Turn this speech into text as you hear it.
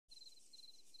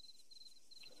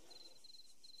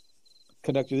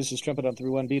Conductor, this is Trumpet on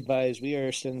 3-1. Be advised, we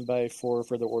are standing by for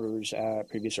further orders at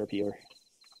previous RPO.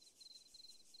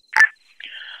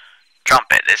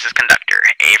 Trumpet, this is Conductor.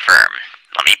 A-firm.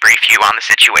 Let me brief you on the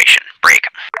situation. Break.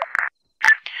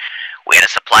 We had a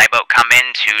supply boat come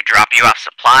in to drop you off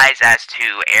supplies as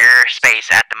to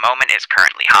airspace at the moment is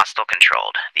currently hostile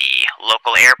controlled. The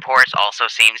local airport also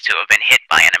seems to have been hit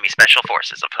by enemy special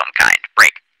forces of some kind.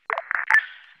 Break.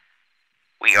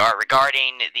 We are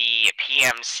regarding the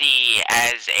PMC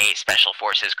as a special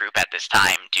forces group at this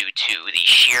time due to the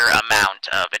sheer amount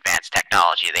of advanced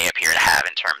technology they appear to have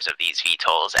in terms of these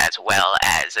VTOLs, as well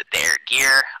as their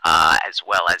gear, as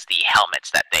well as the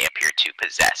helmets that they appear to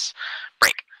possess.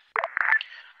 Break.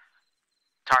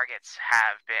 Targets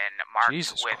have been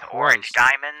marked with orange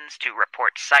diamonds to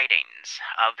report sightings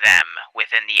of them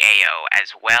within the AO,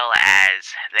 as well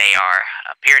as they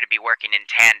appear to be working in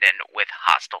tandem with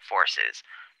hostile forces.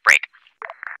 Break.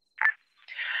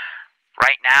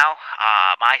 Right now,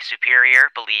 my superior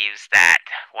believes that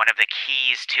one of the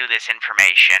keys to this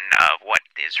information of what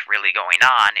is really going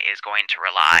on is going to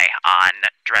rely on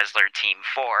Dressler Team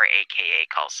 4, aka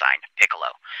callsign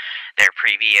Piccolo. Their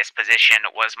previous position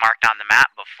was marked on the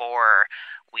map before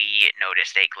we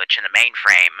noticed a glitch in the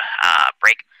mainframe.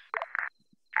 Break.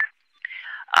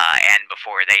 And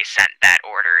before they sent that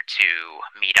order to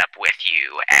meet up with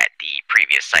you at the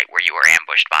previous site where you were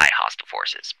ambushed by hostile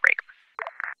forces. Break.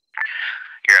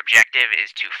 Your objective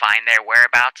is to find their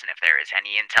whereabouts, and if there is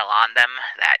any intel on them,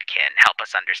 that can help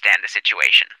us understand the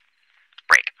situation.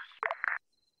 Break.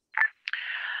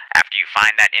 After you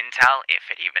find that intel, if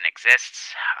it even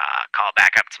exists, call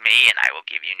back up to me and I will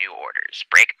give you new orders.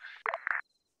 Break.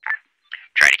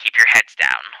 Try to keep your heads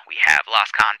down. We have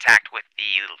lost contact with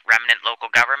the remnant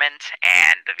local government,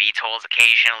 and the VTOLs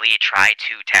occasionally try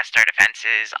to test our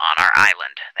defenses on our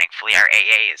island. Thankfully our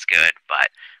AA is good, but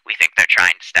we think they're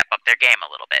trying to step up their game a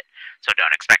little bit, so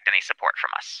don't expect any support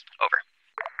from us. Over.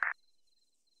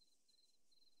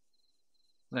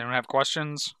 Does anyone have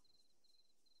questions?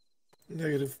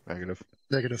 Negative. Negative.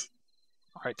 Negative.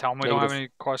 All right, tell them we don't have any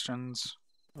questions.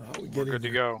 We're good to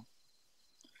go.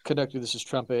 Conductor, this is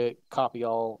Trumpet. Copy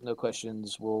all. No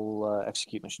questions. We'll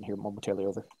execute mission here momentarily.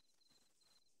 Over.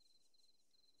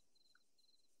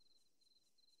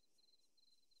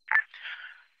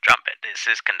 Trumpet, this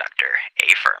is Conductor.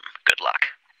 A-firm. Good luck.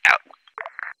 Out.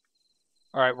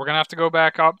 All right, we're going to have to go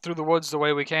back up through the woods the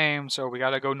way we came, so we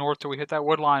got to go north till we hit that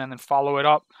wood line and then follow it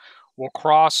up. We'll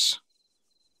cross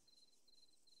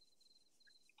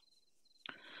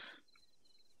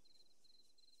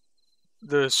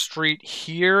the street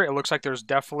here. It looks like there's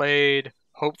defilade,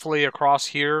 hopefully across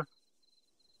here,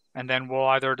 and then we'll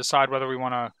either decide whether we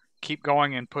want to keep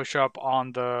going and push up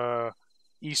on the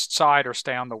east side or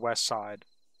stay on the west side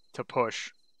to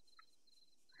push.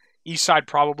 East side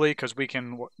probably, because we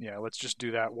can, yeah, let's just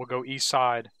do that. We'll go east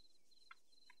side,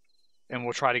 and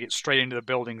we'll try to get straight into the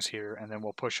buildings here, and then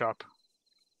we'll push up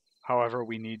however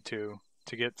we need to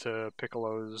get to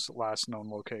Piccolo's last known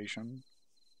location.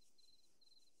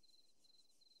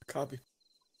 Copy.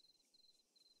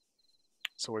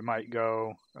 So we might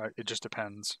go, it just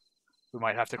depends. We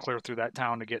might have to clear through that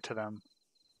town to get to them.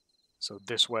 So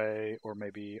this way, or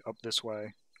maybe up this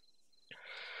way.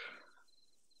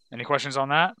 Any questions on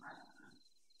that?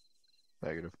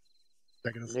 Negative.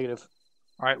 Negative. Negative.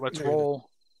 All right, let's roll.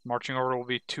 Marching order will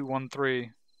be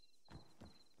 213.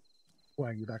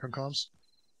 Wang, you back on comms?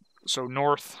 So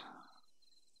north.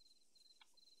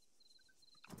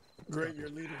 Great, you're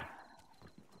leading.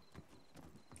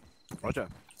 Roger.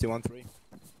 213.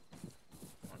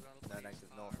 No, negative.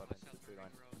 North. I think. 3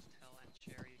 line.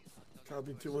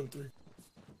 Copy 213.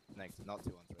 Negative. Not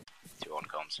 213. 2 on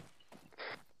comms.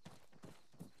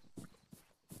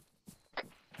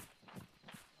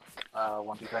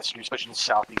 One of you guys are switching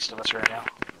southeast of us right now.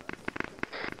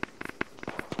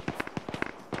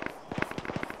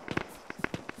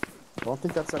 I don't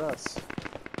think that's at us.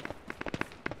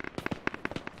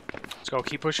 Let's go.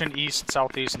 Keep pushing east,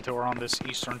 southeast until we're on this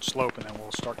eastern slope, and then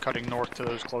we'll start cutting north to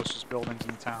those closest buildings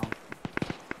in the town.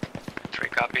 3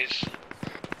 copies.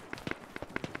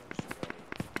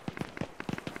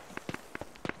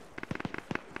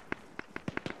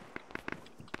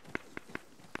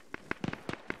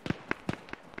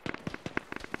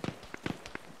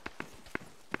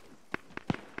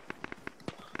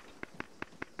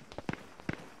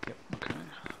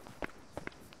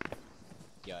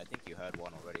 Yeah, I think you heard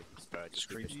one already.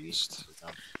 Street east.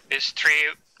 Is 3,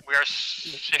 we are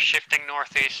shifting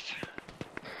northeast.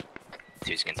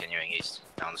 2's continuing east,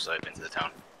 down the slope into the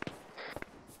town.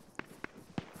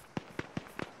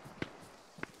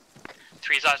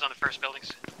 3's eyes on the first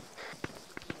buildings.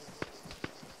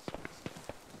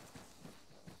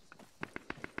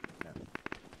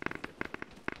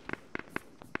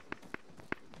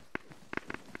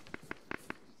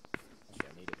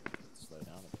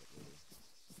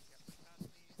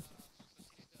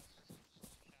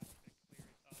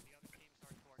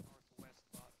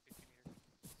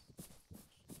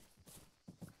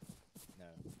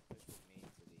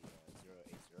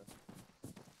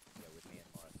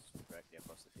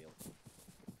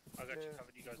 I got you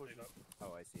covered. You guys pick up.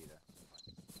 Oh, I see that.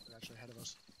 They're actually ahead of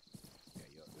us. Yeah,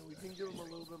 you're, Yeah, we can give them a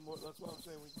little bit more. That's what I'm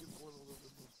saying. We can give one a little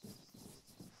bit more space.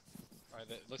 Alright,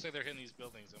 it looks like they're hitting these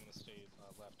buildings. I'm gonna stay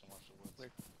left and watch the woods. Yes.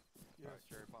 Alright,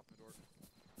 Jerry, pop the door.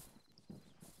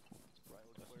 Right,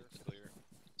 looks clear. It's clear.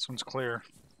 This one's clear.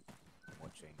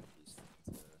 watching east.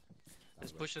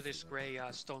 Let's push to this grey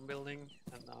stone building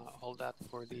and hold that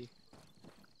for the...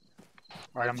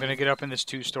 Alright, I'm gonna get up in this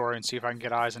 2-story and see if I can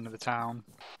get eyes into the town.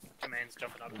 Command's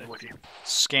jumping up there.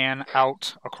 Scan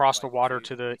out across the water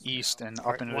to the east and up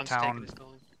Alright, into the one's taking town this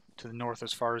building. to the north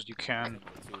as far as you can.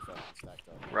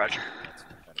 Roger.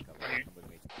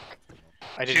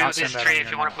 I did Two not of send these that three, on if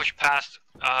your you want map. to push past,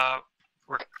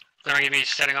 we're going to be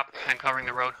setting up and covering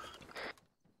the road.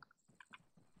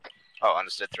 Oh,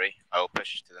 understood 3. I will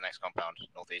push to the next compound,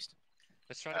 northeast.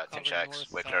 Let's try to cover Tin shacks,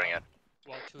 north, we're clearing it.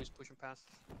 while 2 is pushing past.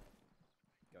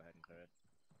 Go ahead and clear it.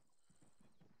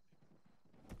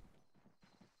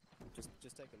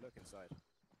 Just take a look inside.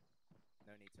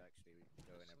 No need to actually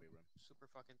go in every room. Super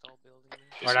fucking tall building.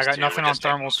 Alright, I got nothing on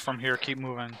thermals from here. Keep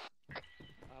moving.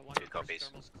 One 2 copies.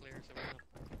 thermal's clear, so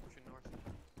we're pushing north.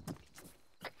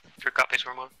 3 copies,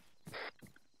 we're on.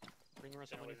 Bring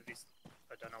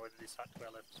I don't know whether these had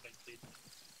 12 space lead.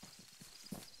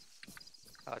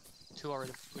 2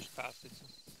 already pushed past it. So.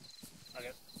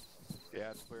 Okay.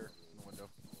 Yeah, it's clear in the window.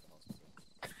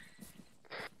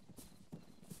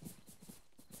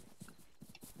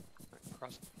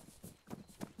 Cross.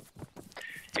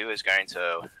 2 is going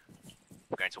to...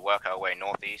 We're going to work our way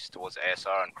northeast towards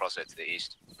ASR and cross it to the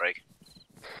east. Break.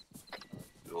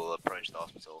 We will approach the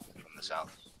hospital from the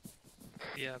south.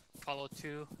 Yeah, follow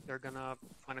 2. They're gonna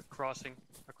find a crossing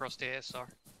across the ASR.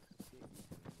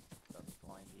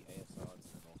 Find the ASR to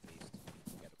the northeast.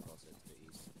 Get across it to the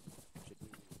east. Should be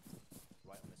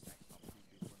right on this next number.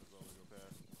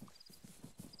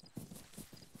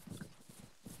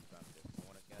 I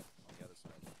want to get on the other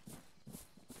side.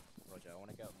 Roger, I want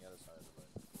to get on the other side of the road.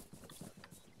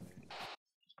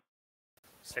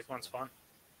 6 one's fine.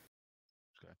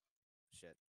 Okay.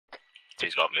 Shit.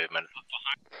 2's got movement.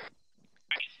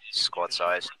 Squad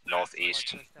size,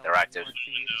 northeast. They're active.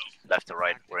 Left to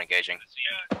right, we're engaging.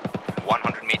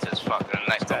 100 meters, fuck, the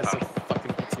next compound.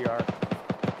 Fucking PTR.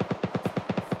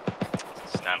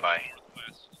 Stand by.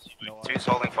 2's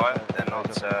holding fire, they're not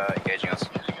engaging us.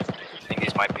 I think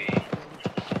these might be...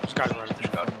 Just got it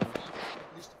right. Got it.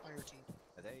 At least the fire team.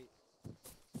 Are they?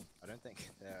 I don't think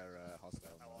they're hostile.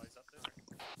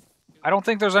 I don't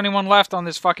think there's anyone left on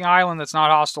this fucking island that's not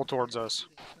hostile towards us.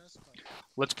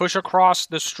 Let's push across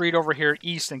the street over here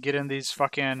east and get in these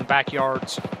fucking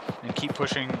backyards and keep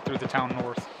pushing through the town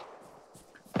north.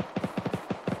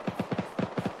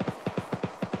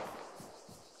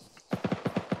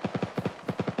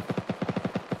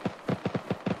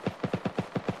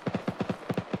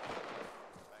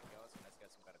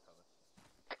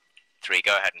 Three,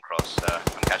 go ahead and cross.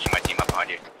 I'm catching my team up behind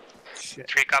you. Shit.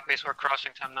 3 copies, we're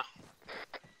crossing time now.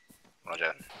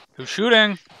 Roger. Who's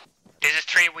shooting? This is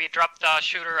 3, we dropped the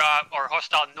shooter, or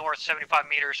hostile north 75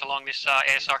 meters along this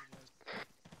ASR.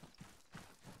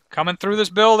 Coming through this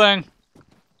building.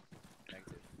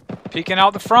 Peeking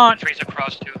out the front. 3's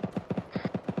across 2.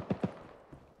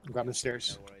 I'm grabbing the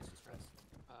stairs.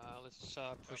 Let's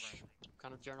push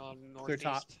kind of general Clear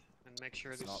top. northeast and make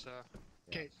sure this...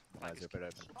 Okay. Eyes are a bit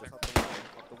open.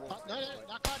 No,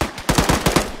 not caught.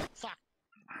 Fuck.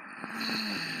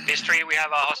 This 3, we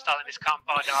have a hostile in this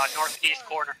compound, northeast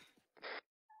corner.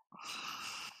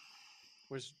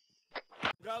 Where's...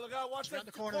 Look out, watch Around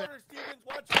the the corner corner, Stevens,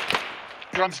 watch it.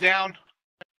 Drums down.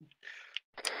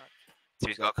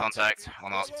 2's got contact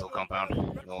on the hospital compound.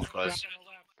 North close.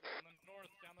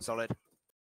 Solid.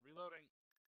 Reloading.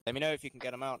 Let me know if you can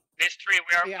get them out. This 3,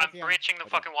 I'm breaching the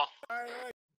fucking wall. Alright,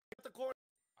 get the corner.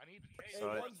 I need... Hey,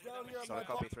 Solid. one's down here on Solid my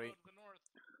copy bump. 3. Down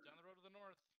the road to the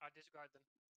north. I disregard them.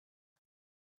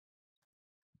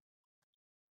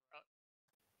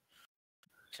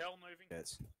 Shell moving.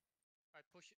 Yes. Alright,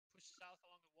 push south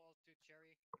along the wall to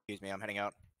Cherry. Excuse me, I'm heading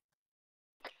out.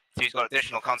 2's got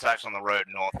additional contacts on the road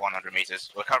north 100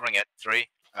 meters. We're covering it. 3,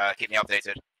 keep me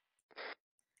updated.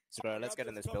 So let's get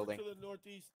in this Cover building. to the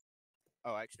northeast.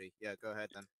 Oh, actually, yeah, go ahead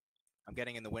then. I'm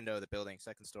getting in the window of the building,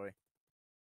 second story.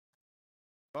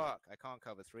 Fuck, I can't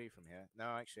cover 3 from here. No,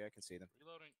 actually, I can see them.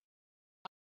 Reloading.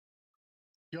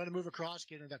 You want to move across,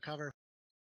 get into that cover.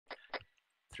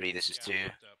 3, this is 2.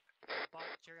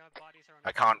 Cherry bodies are on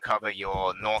I can't cover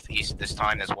your northeast this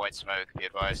time. There's white smoke, be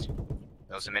advised.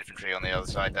 There was some infantry on the other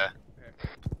side there.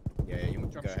 Yeah, you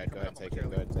go ahead, take it,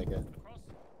 go ahead, take it.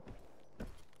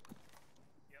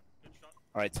 Yep, good shot.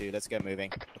 Alright, 2, let's get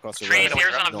moving. Across the 3 road. is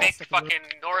here's on a north. big fucking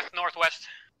northwest.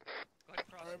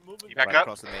 Alright, moving. You back right, up?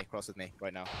 cross with me,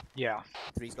 right now. Yeah.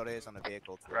 3's got ears on a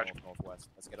vehicle to the Roger. northwest.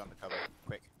 Let's get under cover,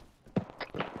 quick.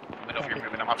 Let me know if you're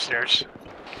moving. I'm upstairs.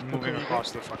 Moving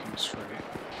across the fucking street.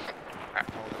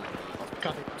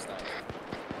 Copy.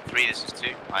 3, this is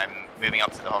 2. I'm moving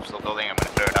up to the hospital building. I'm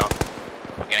going to clear it out.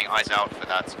 We're getting eyes out for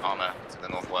that armor to the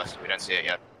northwest. We don't see it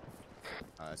yet.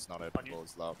 It's not openable,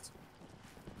 it's locked.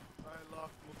 Alright,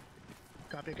 locked.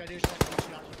 Copy. Got ears on.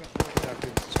 Copy,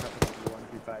 this is Trump. You want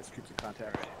to be advised, troops in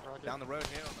contact. Down the road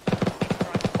here.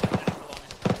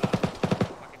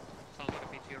 Sounds like a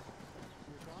PTR.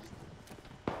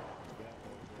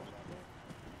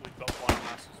 We've got one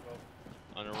mass as well.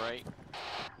 On the right.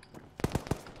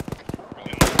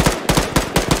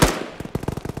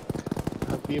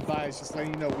 Be advised, just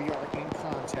letting you know we are in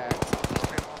contact.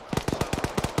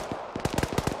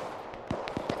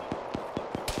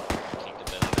 Keep the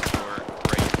building door.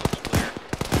 Right looks clear.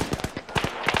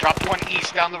 Dropped one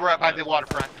east down the road by the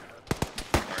waterfront.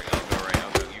 Alright, I'll go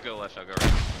right. You go left, I'll go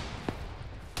right.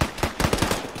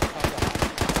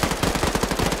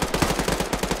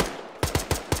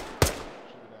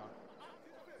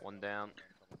 One down.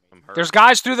 I'm hurt. There's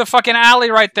guys through the fucking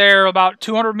alley right there, about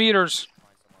 200 meters.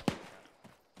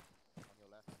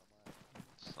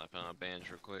 Slap on a bandage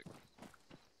real quick.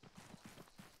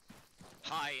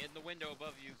 Hi, in the window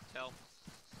above you, Tell.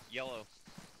 Yellow.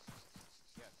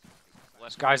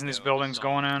 There's guys in these buildings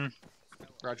going in.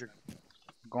 Roger.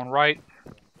 Going right.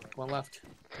 One left.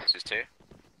 This is 2.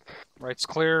 Right's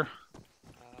clear.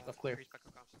 Left clear. Good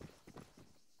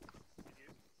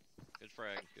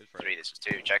frag, good frag. 3, this is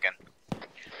 2. Check in.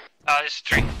 This is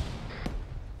 3.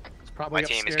 It's probably My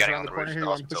team is upstairs getting around on the the roof corner of here. the You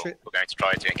want to push hospital. it? We're going to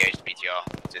try to engage the BTR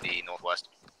to the northwest.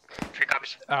 3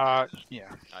 copies.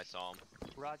 Yeah. I saw him.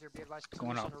 Roger, be advised,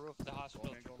 Going police up. on the roof of the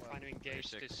hospital trying to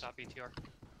engage this PTR.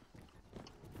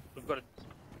 We've got a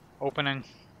Opening.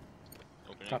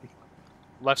 Opening. Copy.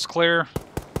 Left's clear.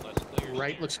 Left's clear.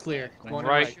 Right looks clear. Going Going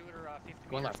right. right. Shooter, 50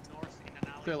 Going meters left. north in an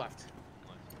alley. Clear left.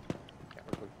 Yeah,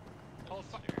 we're good. Oh,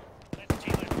 fuck. That's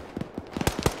G left.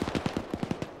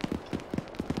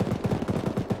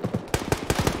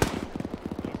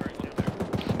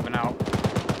 Moving out.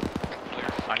 Clear.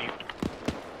 On you.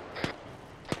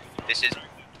 This is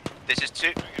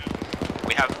 2.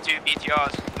 We have 2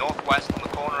 BTRs northwest on the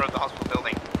corner of the hospital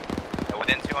building. They're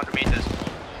within 200 meters.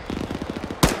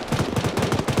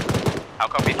 How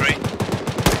copy 3? 3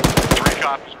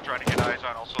 copies. We're trying to get eyes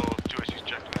on. Also, 2 issues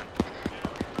checking in.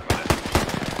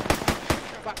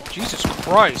 Jesus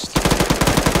Christ.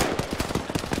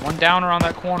 One down around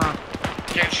that corner.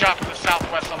 Getting shot from the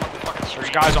southwest on the fucking There's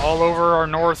street. guys all over our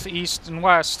north, east, and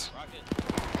west.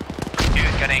 2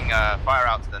 is getting fire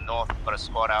out to the north. Got a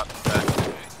squad out.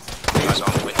 Guys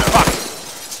on the window. Fuck.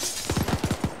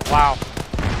 Wow.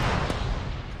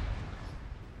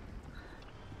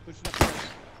 Pushing upstairs.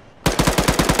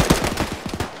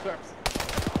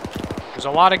 There's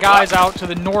a lot of guys out to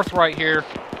the north right here.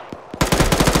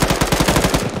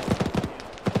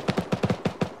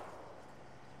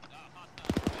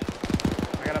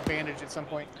 I got a bandage at some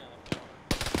point.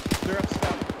 They're up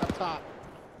top.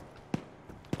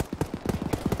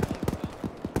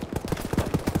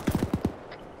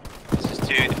 This is 2.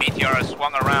 The BTR has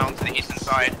swung around to the eastern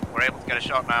side. We're able to get a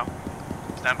shot now.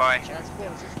 Stand by. Chad's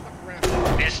close. Just fuck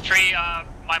around. This 3,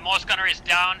 my Moss gunner is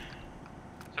down.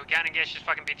 So we can't engage this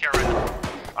fucking BTR right now.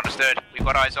 Understood. We've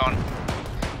got eyes on.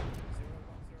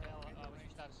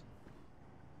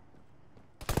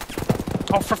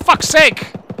 Oh, for fuck's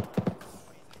sake!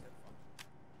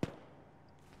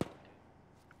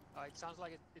 It sounds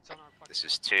like it's on our fucking This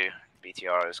is 2.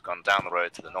 BTR has gone down the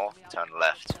road to the north. Turn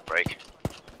left. Brake.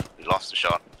 We lost the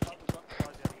shot.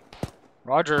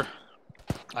 Roger.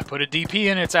 I put a DP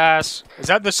in its ass. Is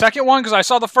that the second one? Because I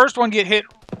saw the first one get hit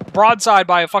broadside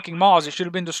by a fucking Moz. It should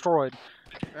have been destroyed.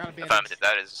 Affirmative.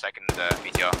 That is the second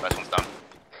BTR. First one's done.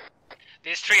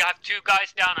 This 3, I have 2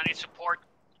 guys down. I need support.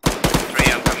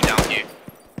 3, I'm coming down to you.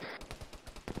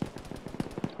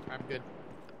 I'm good.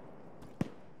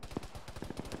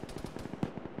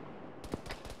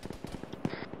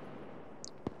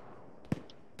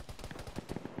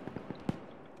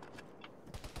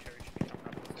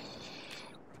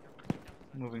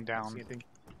 Moving down. See anything?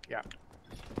 Yeah.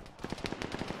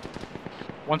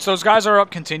 Once those guys are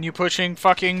up, continue pushing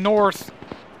fucking north.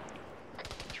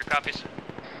 3 copies.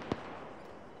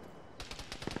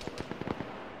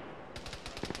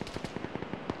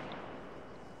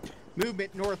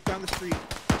 Movement north down the street.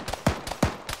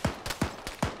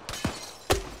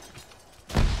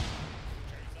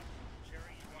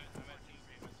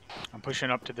 I'm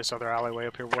pushing up to this other alleyway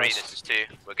up here 3, west. this is 2.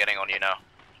 We're getting on you now.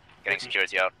 Getting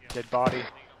security out. Dead body.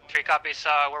 3 copies.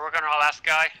 We're working on our last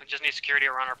guy. We just need security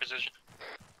around our position.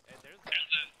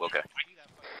 Okay.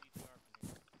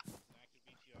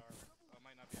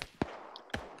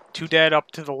 2 dead up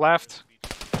to the left.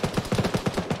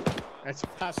 It's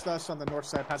past us on the north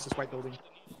side, past this white building.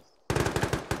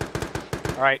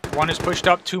 Alright, 1 is pushed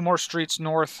up, 2 more streets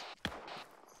north.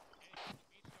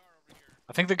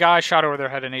 I think the guy shot over there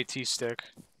had an AT stick.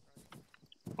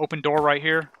 Open door right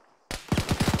here.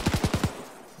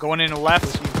 Going in the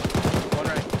left. One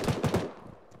right.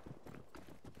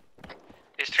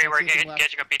 These 3 were engaging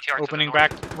a BTR. Opening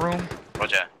back room.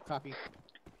 Roger. Copy.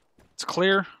 It's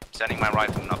clear. Sending my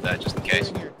rifleman up there just in case.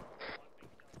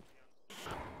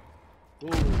 Ooh,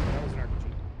 that was an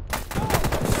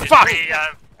RPG. Fuck!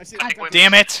 I see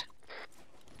Damn it!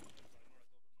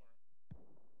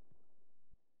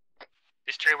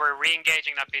 These 3 were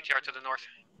re-engaging that BTR to the north.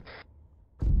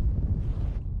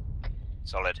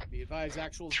 Solid. Be advised,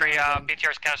 actual. 3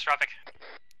 BTRs catastrophic.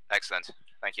 Excellent.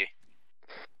 Thank you.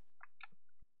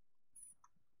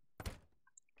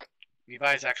 Be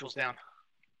advised, actual's down.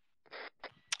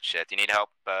 Shit, do you need help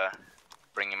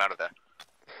bringing him out of there?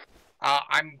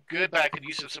 I'm good, but I could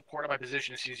use some support on my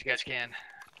position as soon as you guys can.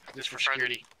 Just for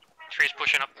security. 3's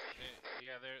pushing up.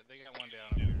 Yeah, they got 1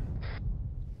 down up here.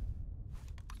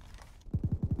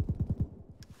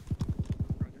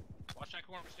 Watch that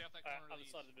corner. Stay off that corner. Other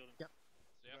side of the building. Yep.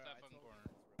 Stay off that fucking corner.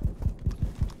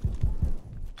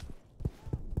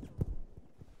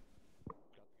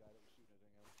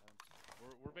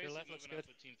 We're basically moving up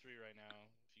with Team 3 right now.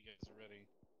 If you guys are ready.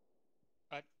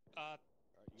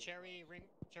 Cherry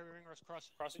ringers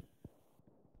crossing.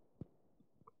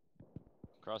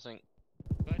 Crossing.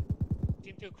 Good.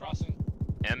 Team 2 Crossing.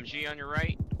 MG on your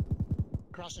right.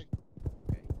 Crossing.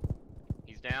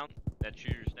 He's down. That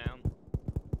shooter's down.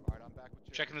 Alright, I'm back with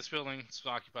you. Checking this building. It's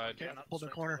occupied. Okay, hold the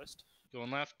corner. Going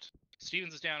left.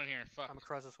 Stevens is down in here. Fuck. I'm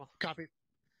across this one. Copy.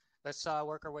 Let's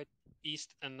work our way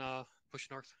east and push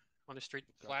north on the street.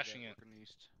 Flashing it.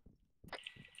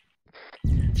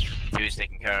 Who's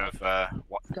taking care of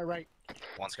Go right.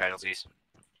 1's casualties?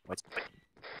 Wait.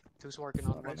 2's working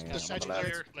on One the man on the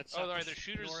left. Let's Oh, alright, there's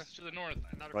shooters to the north.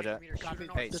 Another Roger. 50 meters. Copy.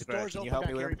 Hey, This Super, door's can you open help back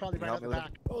me with here. him? He probably Can ran you out help the me with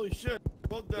back. Holy shit.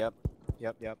 Well done.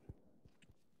 Yep.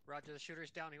 Roger, the shooter's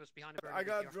down. He was behind the I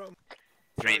got BTR. drum.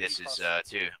 3, this is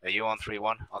 2. Are you on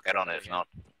 3-1? I'll get on it if not.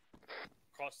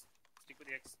 Cross. Stick with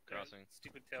the X. Crossing.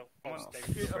 Stick with tail. Oh, Stay.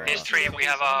 These 3, we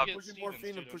have a Pushing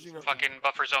morphine and pushing up. fucking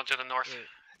buffer zone to the north.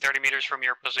 30 meters from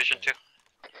your position too.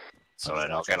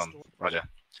 Solid, I'll get on. Roger.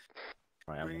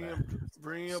 Right, I'm gonna...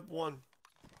 Bringing up 1.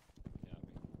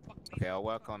 Okay, I'll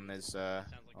work on his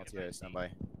RTO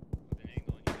standby.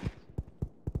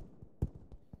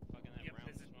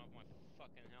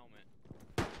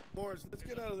 Morris, let's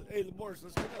get out of the... Hey, Morris,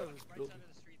 let's get out of this building.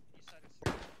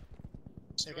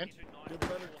 Say again? Get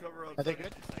better cover out. Are they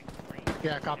good?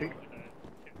 Yeah, copy.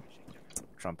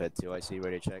 Trumpet 2 IC,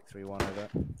 ready to check. 3-1 over.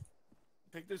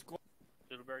 Take this.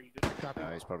 Little bear, you good? Copy.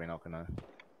 He's probably not gonna...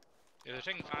 Yeah, they're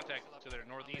taking contact to their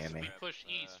northeast. Yeah, If me. we push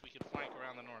east, we can flank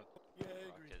around the north. Yeah,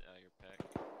 I agree.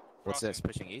 What's this?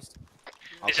 Pushing east?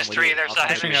 This is 3, there's a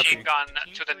heavy Pushing up. machine gun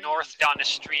to the north down the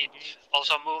street.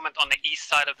 Also movement on the east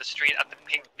side of the street at the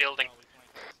pink building.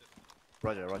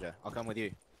 Roger, Roger. I'll come with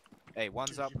you. Hey,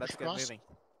 1's up. Let's get Cross. moving.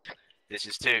 This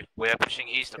is 2. We're pushing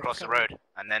east across the road,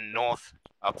 and then north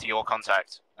up to your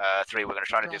contact. 3, we're gonna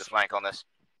try to do the flank on this.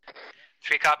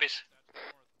 3 copies.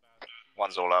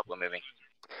 1's all up. We're moving.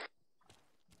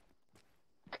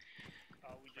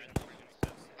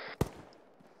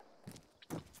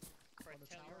 On the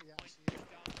tower, yeah, I see it.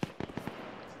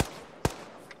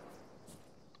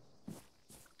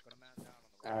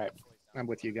 Alright, I'm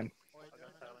with you again. Don't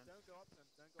go up them.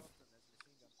 Don't go up them. There's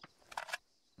a machine gun.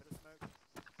 Bit of smoke.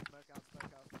 Smoke out.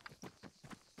 Smoke out.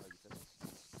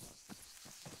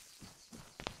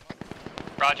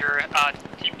 Roger,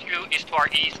 team 2 is to our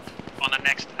east on the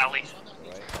next alley.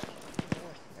 Right.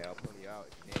 Hey, I'll pull you out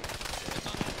if you need.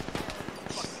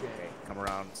 Okay, come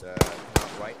around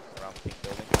right, around the pink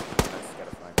building. Let's get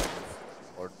a flank on this.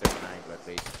 Or different angle at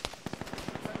least.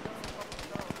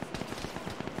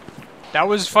 That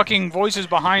was fucking voices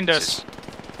behind us.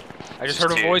 I just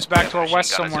heard a voice back to our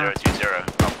west somewhere. 020,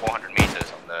 about 400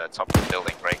 meters on the top of the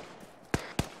building, break.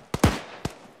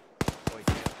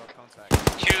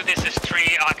 2, this is 3.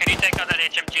 Can you take out that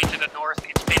HMG to the north?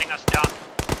 It's pinning us down.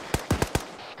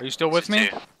 Are you still with me?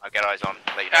 I'll get eyes on.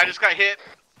 Let you know. I just got hit.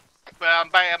 But I'm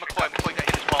McCoy got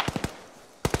hit as well.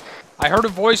 I heard a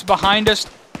voice behind us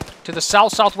to the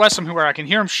southwest somewhere. I can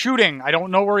hear him shooting. I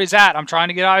don't know where he's at. I'm trying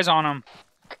to get eyes on him.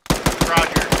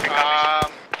 Roger.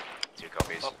 2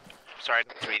 copies. Oh, sorry.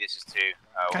 3, this is 2.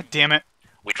 God damn it.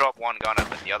 We dropped one gunner,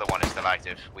 but the other one is still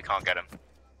active. We can't get him.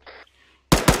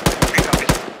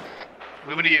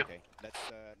 Moving to you. Okay, let's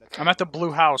I'm at the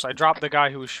blue house. I dropped the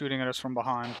guy who was shooting at us from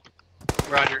behind.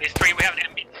 Roger. These 3, we have an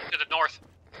MBT to the north.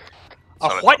 A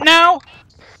what now?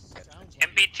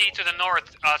 MBT to the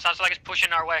north. Sounds like it's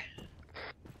pushing our way.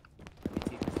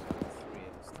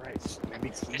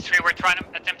 These 3, we're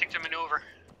attempting to maneuver.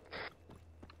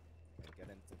 get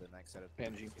into the next set of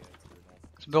PMG.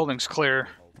 This building's clear.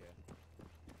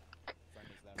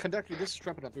 Conductor, this is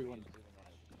Trumpet up 3-1.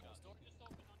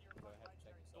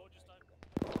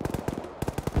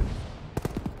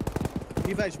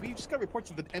 Levi, we just got reports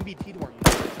of an MBT to our unit.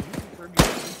 Can you confirm you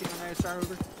have anything on ISR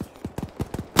over?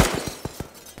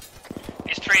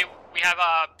 These 3, we have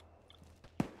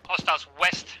hostiles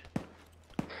west.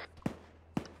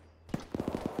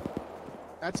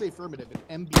 That's affirmative.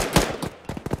 An MBT.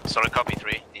 Solid copy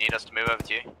 3. Do you need us to move over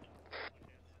to you?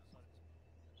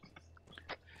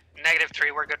 Negative 3,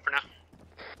 we're good for now.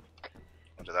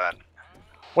 Roger that.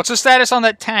 What's the status on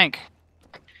that tank?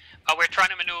 We're trying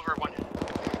to maneuver one.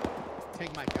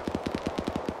 Take my count.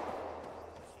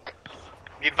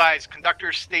 Be advised,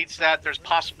 conductor states that there's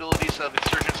possibilities of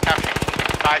insurgents capturing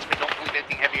the advised, but don't believe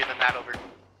anything heavier than that, over.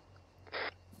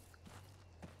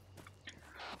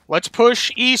 Let's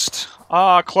push east,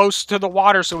 close to the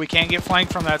water so we can't get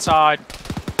flanked from that side.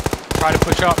 Try to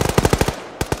push up.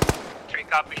 3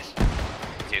 copies.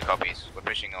 2 copies. We're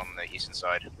pushing on the eastern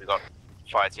side. We've got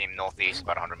fire team northeast,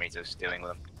 about 100 meters, dealing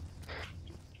with them.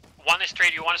 1 is 3,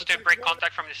 do you want us to break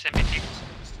contact from this MBT?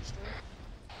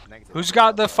 Who's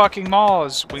got the fucking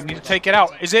Maws? We need to take it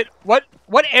out. Is it what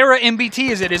era MBT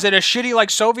is it? Is it a shitty like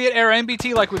Soviet era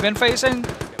MBT like we've been facing?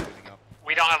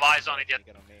 We don't have eyes on it yet.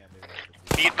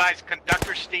 Be advised,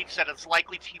 conductor states that it's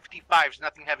likely T-55s,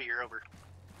 nothing heavier, over.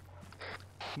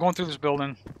 I'm going through this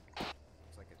building.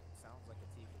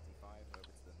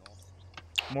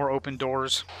 More open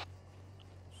doors.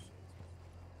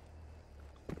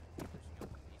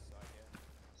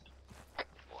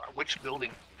 Which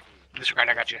building? Disregard,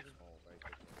 I got you.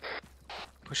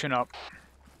 Pushing up.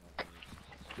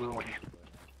 Moving with you.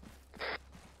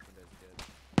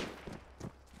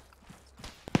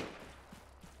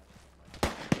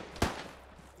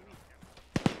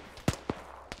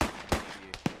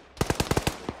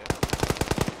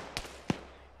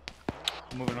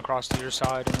 Moving across to your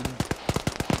side. And then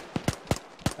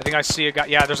I think I see a guy.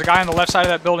 Yeah, there's a guy on the left side of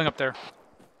that building up there.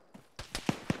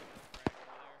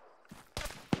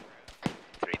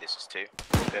 3, this is 2.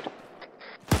 All good.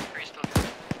 3 still good.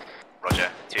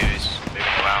 Roger. 2's moving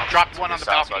around. Dropped to one the on the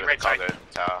south balcony, side of right the side. cargo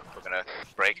tower. We're gonna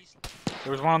break.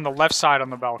 There was one on the left side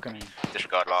on the balcony.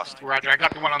 Disregard last. Roger, I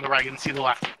got the one on the right, you can see the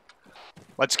left.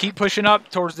 Let's keep pushing up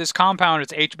towards this compound.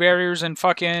 It's H barriers and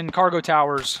fucking cargo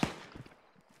towers.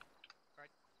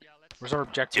 Where's our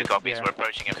objective? 2 copies. Yeah. We're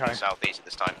approaching it from the southeast at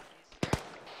this time.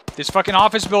 This fucking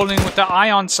office building with the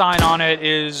ion sign on it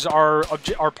is our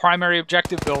primary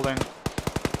objective building.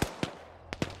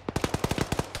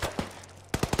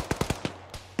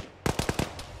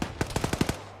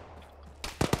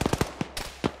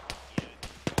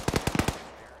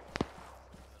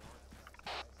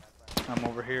 I'm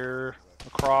over here,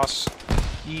 across,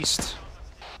 east.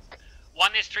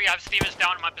 1 is 3, I have Stevens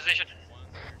down in my position.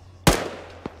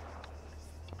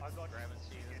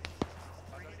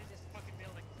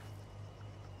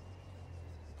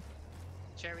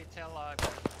 Cherry, tell,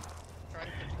 try to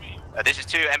This is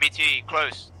 2, MBT,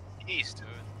 close, east.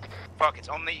 Fuck, it's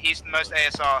on the easternmost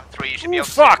ASR. 3, you should be able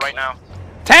to see it right now.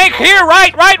 Tank here,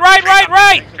 right! 3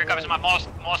 copies, my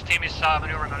Moss team is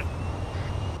maneuvering on it.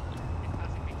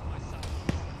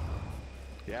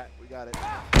 Yeah, we got it.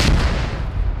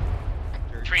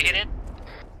 3 hit it.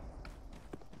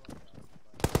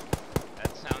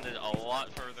 That sounded a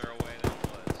lot further away than it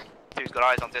was. 2's got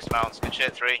eyes on dismounts. Good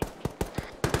shit, 3.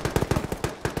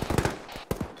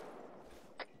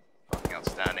 Fucking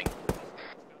outstanding.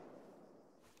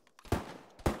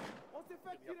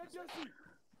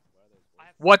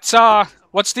 What's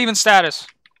Steven's status?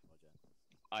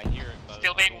 I hear it, but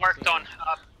Still being worked on.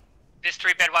 This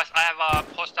 3 bed west, I have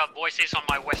hostile voices on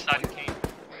my west side.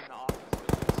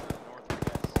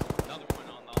 another one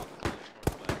on the opposite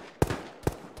northwest.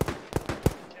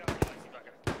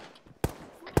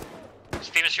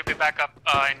 Stevens should be back up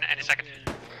in any second.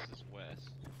 This is west.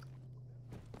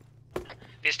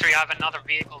 These 3 have another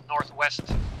vehicle northwest.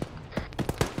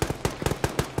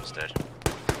 Understood.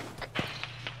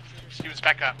 Stevens,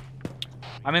 back up.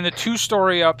 I'm in the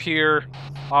 2-story up here,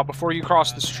 before you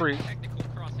cross the street.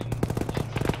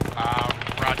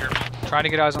 Roger. Trying to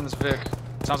get eyes on this Vic.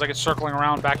 Sounds like it's circling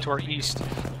around back to our east.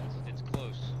 It's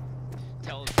close.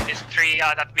 Tell us. This 3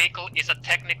 that vehicle is a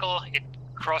technical. It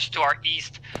crossed to our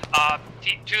east.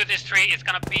 To this tree is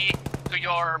gonna be to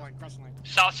your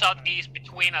south-southeast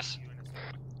between us.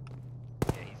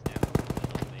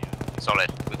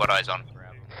 Solid. We got eyes on.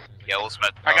 Yeah, all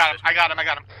smoke. I got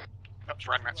him. That's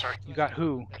right, man. Sorry. You got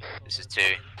who? This is 2.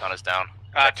 Gunner's down.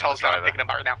 Tell us got him. Picking him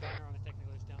right now.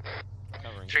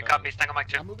 3 copies. Tango Mike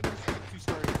 2. I'm moving in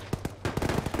 2-story.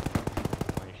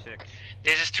 26.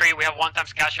 This is 3. We have 1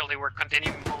 times casualty. We're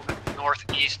continuing movement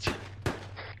northeast.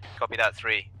 Copy that,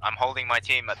 3. I'm holding my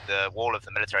team at the wall of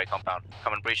the military compound.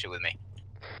 Come and breach it with me.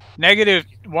 Negative.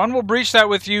 1 will breach that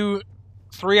with you.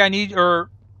 3, I need, or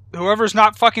whoever's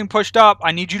not fucking pushed up,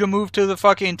 I need you to move to the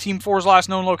fucking Team 4's last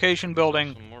known location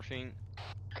building. Some morphine.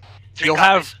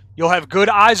 You'll have good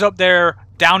eyes up there,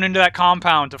 down into that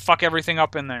compound to fuck everything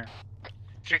up in there.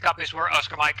 3 copies. We're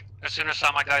Oscar Mike. As soon as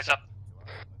my guy's up.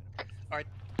 Alright,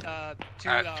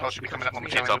 Tell us you'll be coming up on the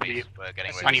Two tail end of copies. the... We're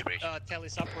getting as ready soon to breach. as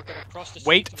Telly's up, we're gonna cross the street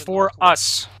Wait to the for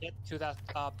northwest, us. get to that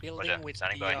building Roger, with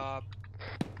standing the by.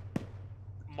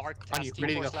 marked On as you, Team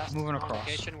ready to 4's go. last Moving known across.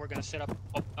 location. We're gonna set up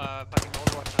fucking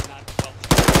overwatch on that as well.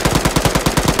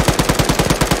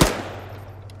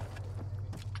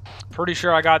 Pretty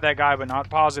sure I got that guy, but not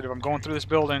positive. I'm going through this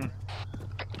building.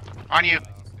 On you.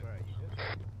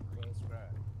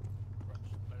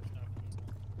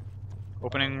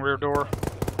 Opening rear door.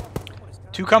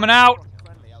 2 coming out.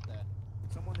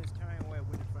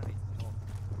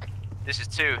 This is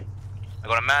 2. I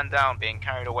got a man down being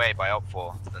carried away by Op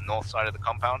 4 to the north side of the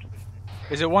compound.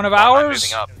 Is it one of I'm ours?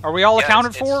 moving up. Are we all Yeah,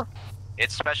 accounted it's- for?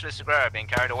 It's Specialist Aguera being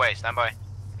carried away. Stand by.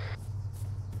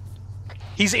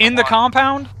 He's in the One.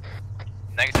 compound?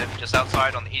 Negative. Just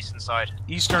outside on the eastern side.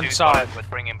 Eastern 2 side. spotted. Let's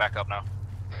bring him back up now.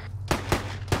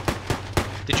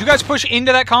 Did you guys push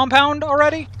into that compound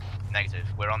already? Negative.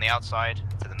 We're on the outside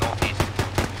to the northeast.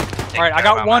 Alright, I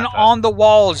got 1 on the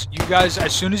walls. You guys,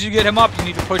 as soon as you get him up, you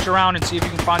need to push around and see if you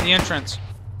can find the entrance.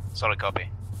 Solid copy.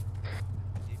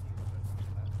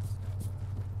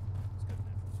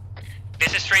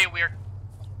 This is 3. We're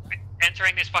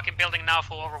entering this fucking building now.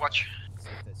 Full overwatch.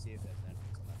 See if there's an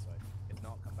entrance on that side. If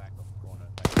not, come back off the corner.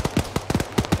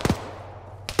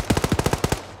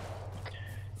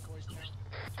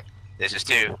 This is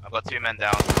 2. I've got 2 men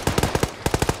down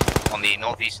on the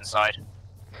northeastern side.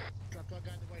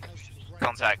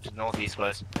 Contact northeast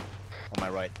close. On my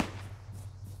right.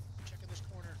 Checking this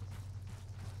corner.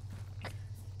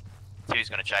 2's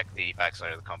gonna check the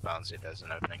backside of the compound, see if there's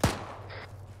an opening.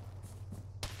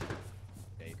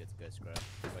 Okay, you good to go, Scrap.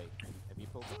 Wait, have you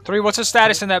pulled 3, what's the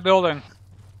status in that building?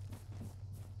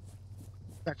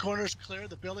 That corner is clear.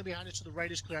 The building behind us to the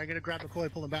right is clear. I'm gonna grab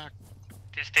McCoy, pull him back.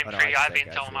 This Team Oh, no, 3. I I have can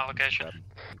take intel on my location.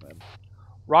 Grab him.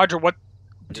 Roger, what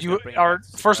do just you gonna bring him are back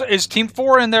to first Scrap. is Team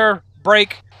 4 in there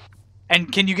break,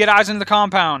 and can you get eyes into the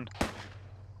compound?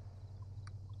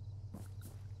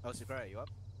 Oh, Segura, you up?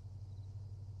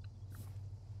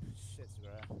 Shit,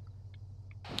 Segura.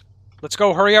 Let's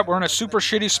go, hurry up, we're in a super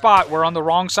shitty spot. We're on the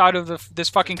wrong side of this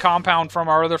fucking compound from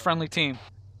our other friendly team.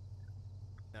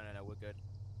 No, we're good.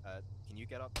 Can you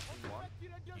get up to Team 1?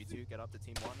 You 2 get up to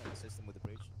Team 1 and assist them with the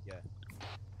breach? Yeah.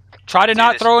 Try to Do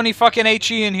not this. throw any fucking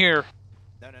HE in here.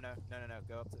 No.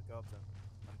 Go up to them.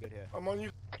 I'm good here. I'm on you.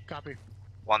 Copy.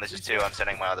 1, this is 2. I'm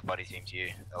sending my other buddy team to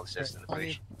you. They'll assist in the On you.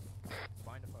 breach.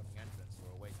 Find a fucking entrance or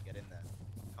a way to get in there.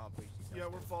 Can't breach these. Yeah,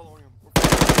 we're following him.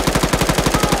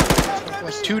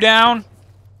 2 down.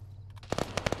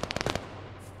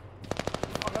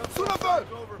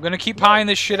 I'm gonna keep pieing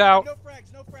this shit out. No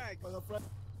frags.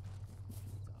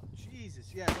 Jesus,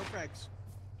 yeah, no frags.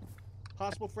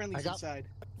 Possible friendlies inside.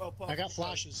 I got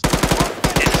flashes.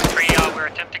 This is 3. We're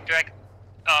attempting to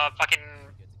fucking.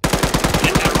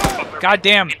 God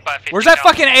damn. Where's that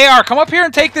fucking AR? Come up here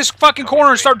and take this fucking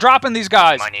corner and start dropping these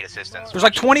guys. Might need assistance. There's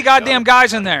like 20 goddamn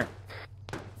guys in there.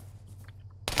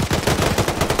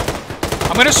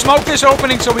 I'm gonna smoke this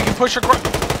opening so we can push across.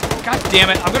 God damn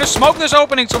it. I'm gonna smoke this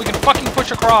opening so we can fucking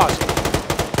push across.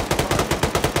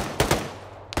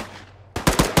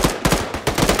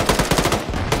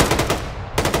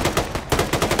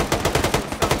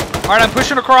 Alright, I'm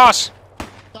pushing across.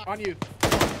 On you.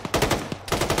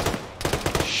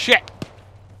 Shit.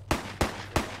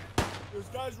 There's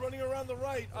guys running around the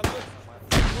right.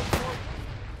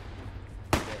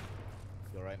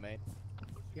 You alright, mate?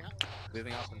 Yeah.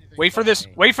 Moving up and Wait for this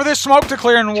smoke to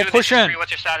clear and we'll 2, push this is in. 3.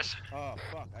 What's your status? Oh,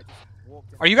 fuck. I just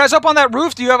walked in. Are you guys up on that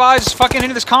roof? Do you have eyes fucking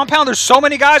into this compound? There's so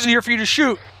many guys in here for you to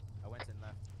shoot. I went in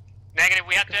left. Negative.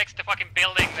 We have to exit the fucking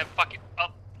building. Then fucking.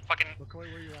 Fucking. McCoy,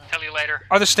 where you at? Tell you later.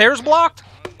 Are the stairs blocked?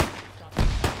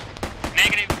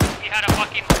 Negative. We had a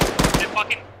fucking. The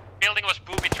fucking building was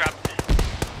booby trapped.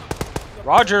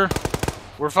 Roger.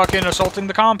 We're fucking assaulting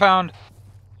the compound.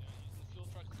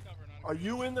 Are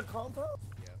you in the compound?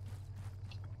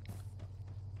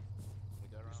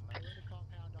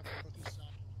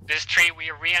 This tree, we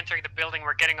are re-entering the building.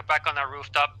 We're getting back on our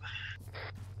rooftop.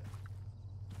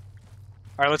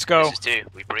 All right, let's go. This is 2.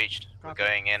 We breached. We're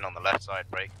going in on the left side,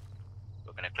 break.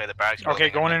 We're going to clear the barracks. Okay,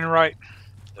 going in and right.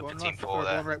 Look to team 4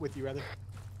 there. Going right with you, rather.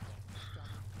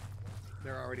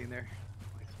 They're already in there.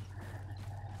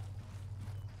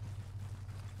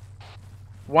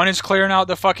 One is clearing out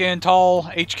the fucking tall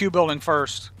HQ building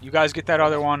first. You guys get that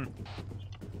other one.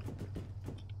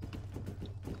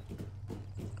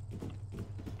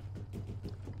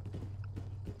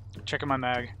 Checking my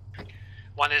mag.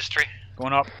 One is tree.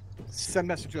 Going up. Send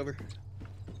message over.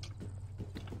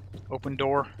 Open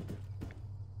door.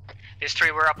 This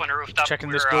tree, we're up on the rooftop. Checking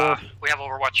this door. We have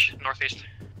overwatch northeast.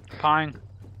 Pine.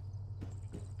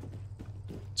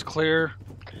 It's clear.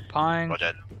 Pine.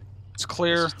 Roger. It's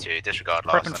clear. This is 2. Disregard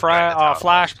Prep last. and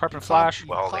flash. Prep and flash.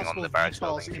 We're holding on to the barracks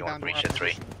building if you want to breach at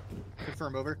 3.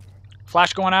 Confirm over.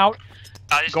 Flash going out.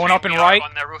 Going tree, up and we are right.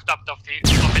 on the rooftop of the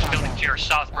office building to your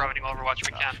south, providing overwatch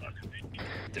we can.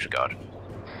 Disregard.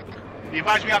 The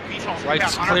advisory have VTOLs.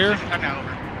 Right's clear. Now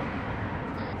over.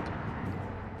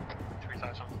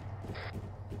 3000.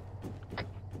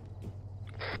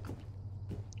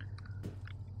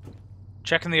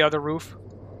 Checking the other roof.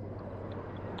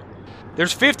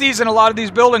 There's 50s in a lot of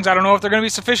these buildings. I don't know if they're going to be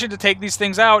sufficient to take these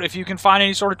things out. If you can find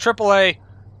any sort of AAA,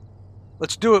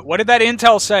 let's do it. What did that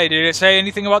intel say? Did it say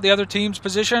anything about the other team's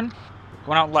position?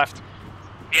 Going out left.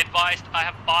 Be advised, I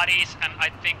have bodies, and I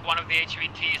think one of the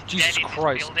HVTs Jesus dead in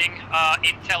Christ. this building.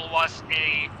 Intel was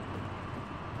a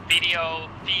video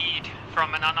feed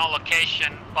from an unknown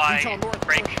location by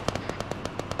break. Get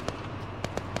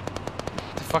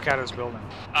the fuck out of this building.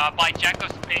 By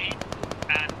Jacko's Spade,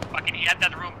 and fucking he had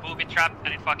that room booby trapped,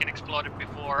 and it fucking exploded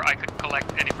before I could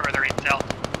collect any further intel.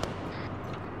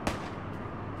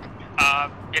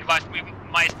 Be advised, we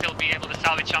might still be able to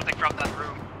salvage something from that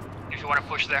room if you want to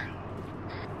push there.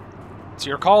 It's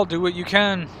your call. Do what you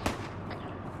can.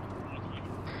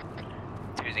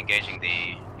 2's engaging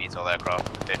the VTOL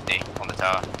aircraft 50 on the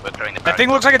tower. We're clearing the That barracks thing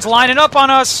looks like building. it's lining up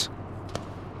on us.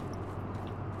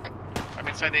 I'm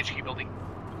inside the HQ building.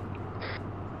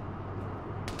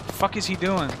 What the fuck is he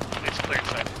doing? It's clear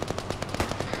inside.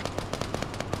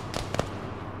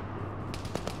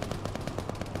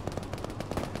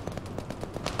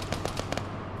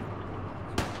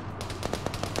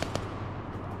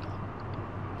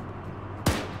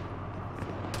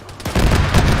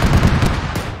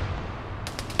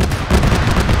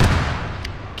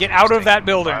 Get out of that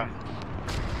building.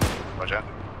 Roger.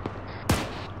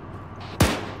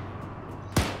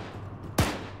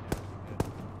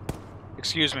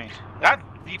 Excuse me. That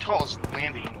VTOL is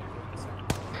landing.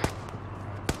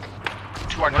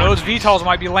 To our One of those VTOLs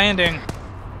might be landing.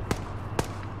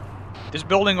 This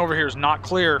building over here is not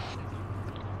clear.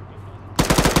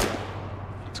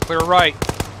 It's clear right.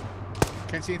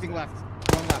 Can't see anything left.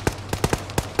 One left.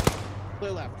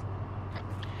 Clear left.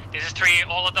 This is 3,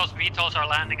 all of those VTOLs are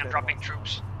landing and dropping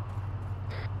troops.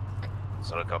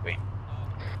 Solid copy.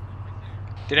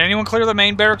 Did anyone clear the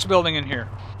main barracks building in here?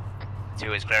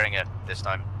 2 is clearing it this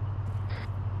time.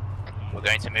 We're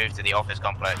going to move to the office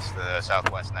complex to the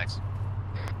southwest next.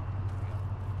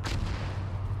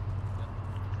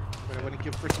 But I wouldn't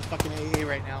give for some fucking AA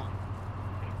right now.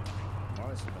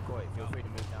 Morris and McCoy, feel free to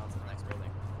move down to the next building.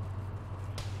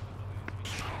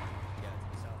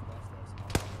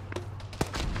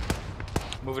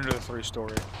 Moving to the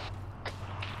 3-story.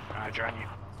 Roger on you.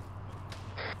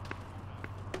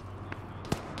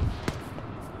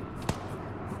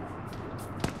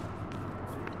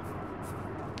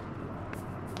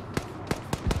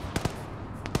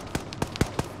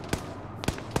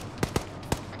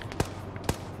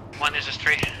 One is a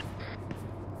tree.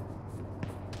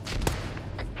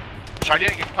 So I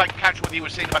didn't quite catch what he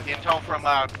was saying about the intel from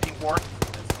Team 4. Do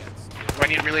I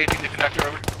need to relay the conductor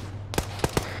over?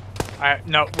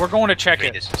 No, we're going to check 3,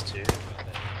 it. this is 2.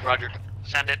 Roger.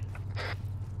 Send it.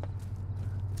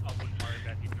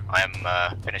 I am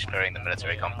finished clearing the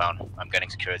military compound. I'm getting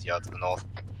security out to the north.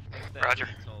 Roger.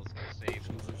 We've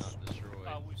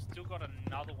still got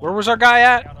another one. Where was our guy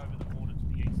at? Out over the border to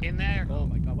the east. In there. Oh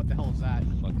my god, what the hell is that?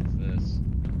 What the fuck is this?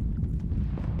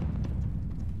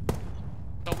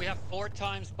 So we have 4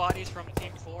 times bodies from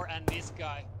Team 4 and this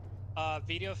guy.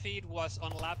 Video feed was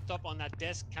on laptop on that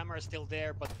desk. Camera is still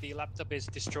there, but the laptop is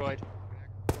destroyed.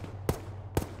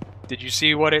 Did you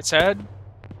see what it said?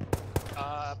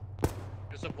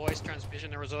 Just was a voice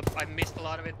transmission. I missed a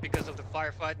lot of it because of the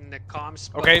firefight and the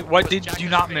comms. but Okay, it what was did Jackass you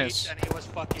not Page, miss? And it was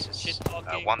fucking shit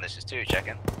talking. 1, this is 2, check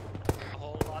in. A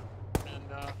whole lot. And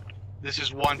This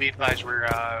is 1, be advised, we're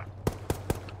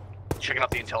checking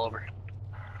out the intel over.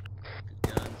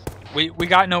 We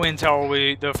got no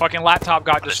intel. The fucking laptop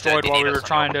got destroyed while we were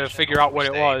trying to figure out what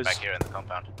it was. Back here in the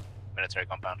compound. Military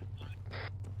compound.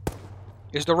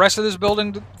 Is the rest of this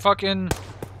building fucking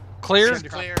clear? it's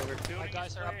clear. My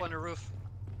guys are up on the roof.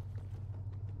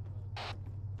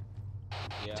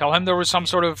 Tell him there was some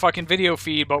sort of fucking video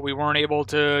feed, but we weren't able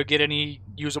to get any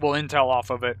usable intel off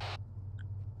of it.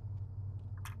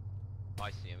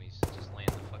 I see him. He's just laying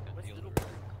the fucking field over there.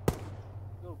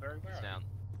 Oh, very well. He's down.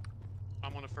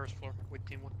 I'm on the first floor with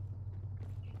Team 1.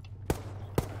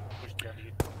 Push down to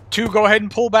you. 2, go ahead and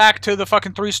pull back to the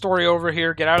fucking 3-story over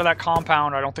here. Get out of that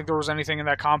compound. I don't think there was anything in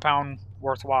that compound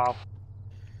worthwhile.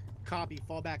 Copy.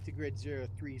 Fall back to grid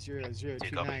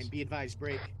 030029. Be advised,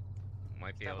 break.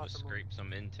 Might be able to scrape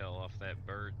some intel off that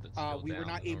bird that's still We were down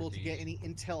not able to get northeast.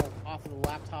 any intel off of the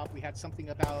laptop. We had something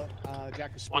about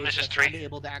Jackass One, Page, this is but 3.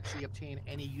 unable to actually obtain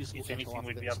any usable If intel anything, off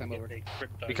we'd of be it. able to Send get over. the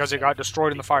crypto. Because it got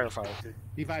destroyed in the firefight.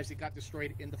 Be advised, it got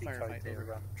destroyed in the firefight. Decode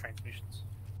Over. around the transmissions.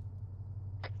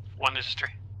 1, this is 3.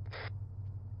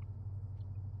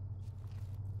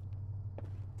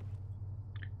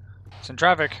 It's in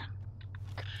traffic.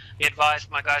 Be advised,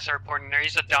 my guys are reporting there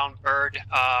is a down bird.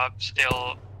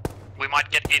 Still, we might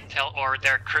get intel or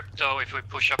their crypto if we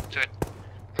push up to it.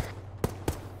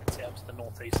 It's out to the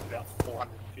northeast, about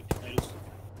 450 meters.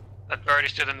 That bird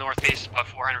is to the northeast, about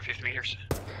 450 meters.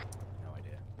 No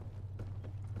idea.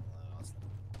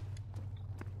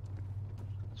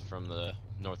 It's from the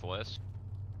northwest.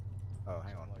 Oh,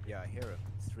 hang on. Yeah, I hear it.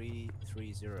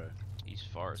 330. He's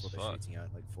far as That's what fuck. they're shooting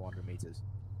at, like 400 meters.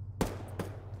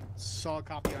 Saw a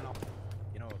copy on.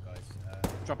 You know what, guys?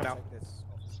 Drop it out. Take this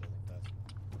off the building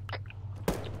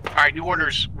first. Alright, new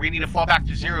orders. We need to fall back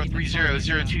to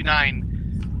 030029.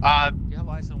 You have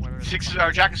eyes on where 6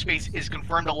 Jack of Space is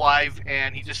confirmed alive,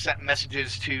 and he just sent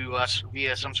messages to us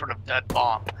via some sort of dead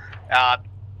bomb.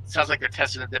 Sounds like they're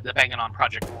testing the Bangunan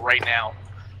project right now.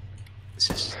 This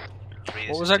is 3,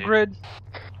 What was that grid?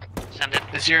 Send it.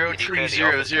 The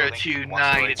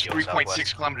 030029. It's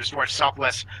 3.6 kilometers towards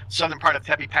southwest, southern part of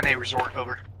Tepe Pene Resort.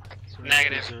 Over.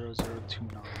 Negative.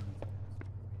 0029.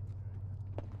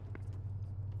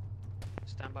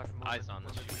 Stand by for Eyes on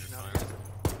this shooter.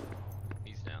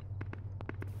 He's down.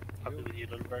 I'll be with you,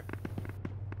 little bro.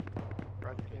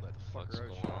 What the fuck's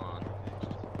going on?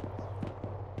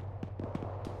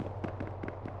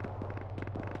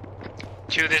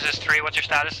 Two, this is 3. What's your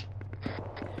status?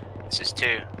 This is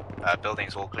 2.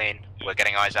 Building's all clean. We're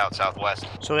getting eyes out southwest.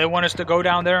 So they want us to go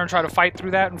down there and try to fight through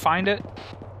that and find it?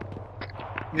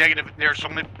 Negative. There's so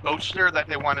many boats there that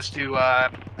they want us to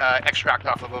extract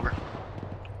off of. Over.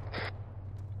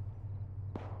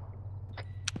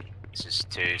 This is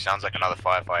 2. Sounds like another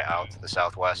firefight out to the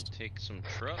southwest. Take some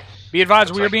trucks. Be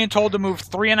advised, we are being told to move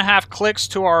 3.5 clicks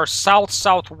to our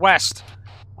south-southwest.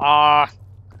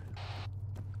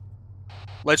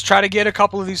 Let's try to get a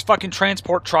couple of these fucking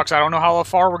transport trucks. I don't know how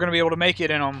far we're going to be able to make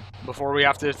it in them before we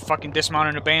have to fucking dismount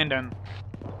and abandon.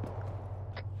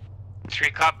 3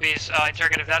 copies.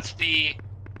 Interrogative, that's the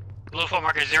blue phone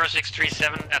marker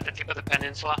 0637 at the tip of the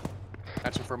peninsula.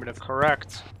 That's affirmative.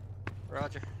 Correct.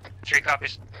 Roger. 3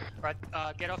 copies. Right,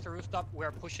 get off the rooftop.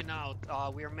 We're pushing out.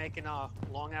 We're making a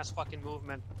long-ass fucking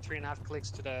movement. 3.5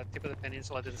 clicks to the tip of the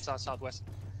peninsula to the south-southwest.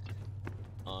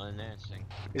 Unanswering.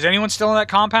 Is anyone still in that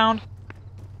compound?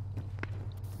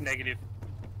 Negative.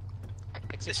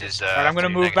 This is. Alright, I'm going to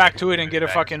move back to it and get a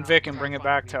fucking Vic and bring it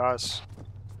back to us.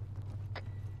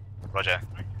 Roger.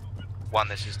 1,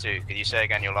 this is 2. Could you say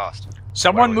again your last?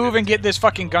 Someone move and get this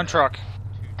fucking gun truck.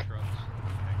 2 trucks.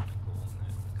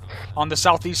 On the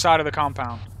southeast side of the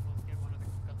compound.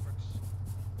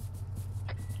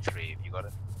 3, you got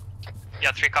it.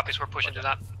 Yeah, 3 copies. We're pushing to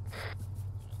that.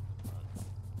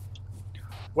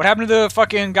 What happened to the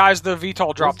fucking guys the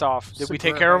VTOL dropped off? Did we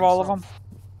take care of all of them?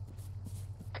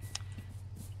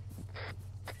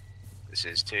 This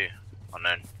is 2.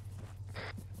 Unknown.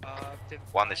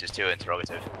 1, this is 2.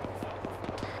 Interrogative.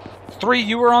 3,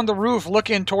 you were on the roof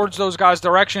looking towards those guys'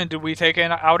 direction. Did we take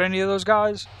out any of those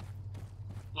guys?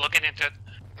 Looking into it.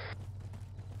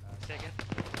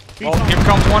 Well, here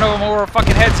comes one of them over our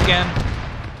fucking heads again.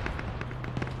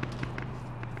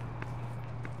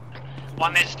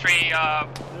 1 is 3.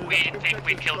 We think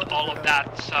we killed all of that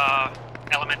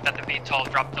element that the VTOL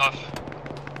dropped off.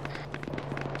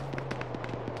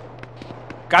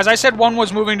 Guys, I said 1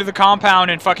 was moving to the compound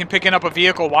and fucking picking up a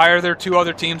vehicle. Why are there 2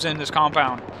 other teams in this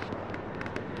compound?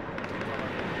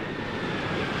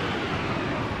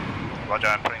 Roger,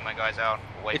 I'm putting my guys out.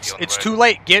 We'll wait for you on the It's road. too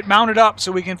late. Get mounted up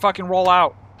so we can fucking roll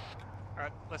out.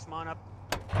 Alright, let's mount up.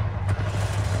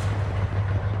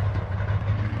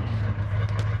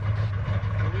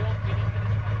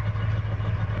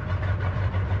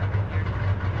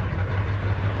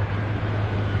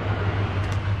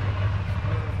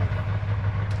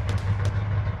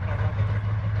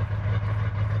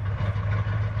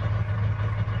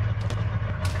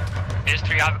 Is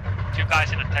three have two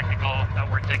guys in a technical that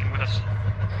we're taking with us.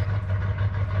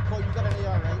 Cole, you got an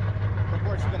AR, right?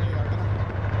 Reports, you got an AR.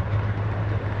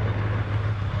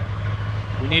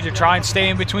 We need to try and stay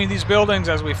in between these buildings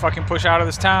as we fucking push out of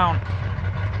this town.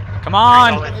 Come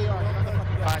on!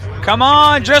 Come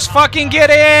on, just fucking get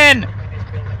in!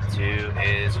 2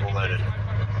 is all loaded.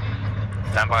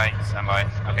 Stand by, stand by.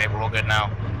 Okay, we're all good now.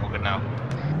 All good now.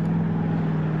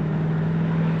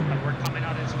 We're coming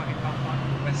out of this fucking compound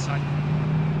on the west side.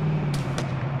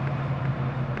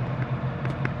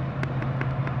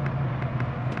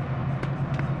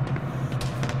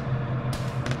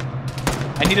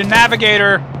 I need a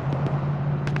navigator.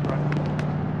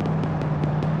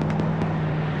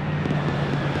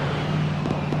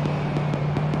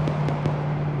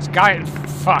 This guy,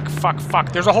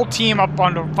 fuck. There's a whole team up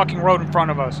on the fucking road in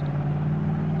front of us.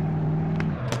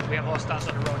 We have hostiles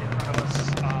on the road in front of us.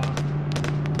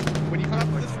 When you come up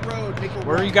this road, make a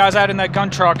Where are you guys at in that gun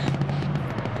truck?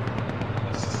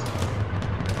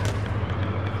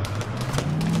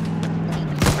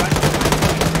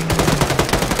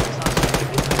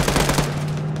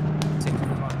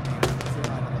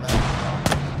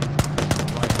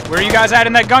 Where are you guys at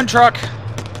in that gun truck?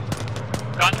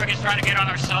 Gun truck is trying to get on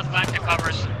our south flank to cover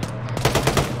us.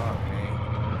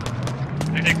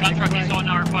 The gun truck is on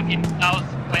our fucking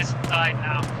southwest side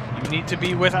now. You need to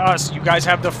be with us. You guys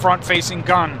have the front-facing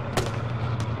gun.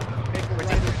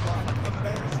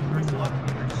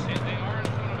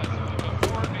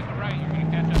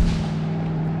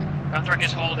 Gun truck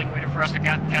is holding, waiting for us to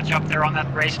catch up there on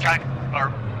that racetrack.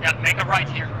 Or, yeah, make a right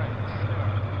here.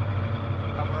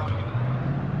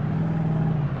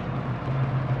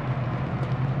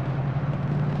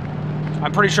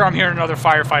 I'm pretty sure I'm hearing another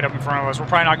firefight up in front of us. We're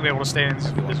probably not going to be able to stay in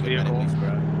this vehicle.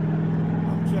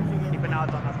 Keep an eye on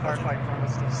that firefight in front of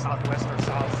us to the southwest or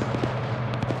south.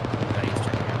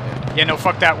 Yeah, no,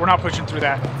 fuck that. We're not pushing through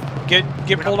that. Get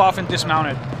pulled off and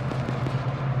dismounted.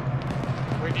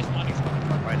 We're dismounting.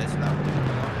 Right, let's not.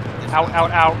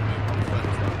 Out.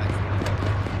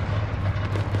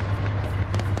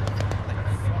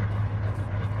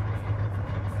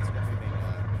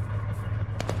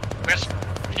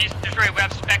 We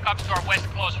have spec ups to our west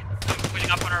close.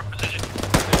 Putting up on our position.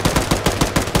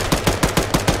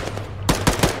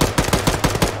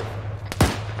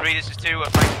 3, this is 2, we're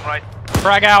flanking right.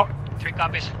 Frag out. 3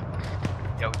 copies.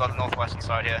 Yeah, we've got the northwestern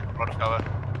side here. A lot of cover.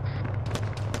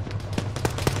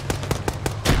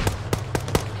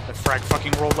 That frag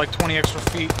fucking rolled like 20 extra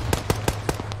feet.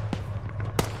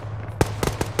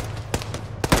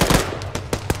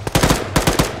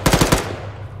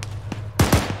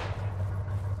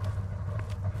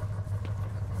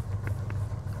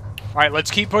 Alright,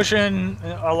 let's keep pushing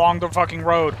along the fucking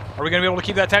road. Are we going to be able to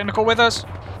keep that technical with us?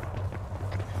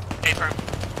 Stay firm.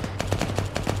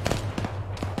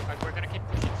 Alright, we're gonna keep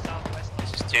pushing southwest.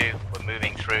 This is 2, we're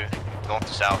moving through north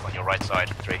to south on your right side.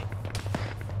 3.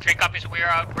 3 copies,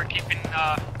 we're keeping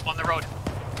on the road.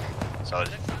 Solid.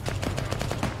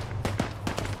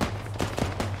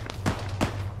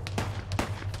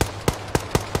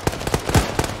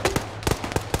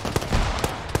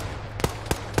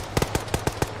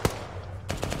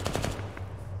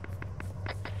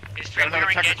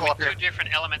 We're engaged with 2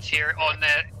 different elements here. On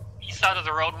the east side of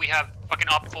the road, we have fucking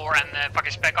Op 4 and the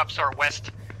fucking spec ups to our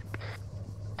west.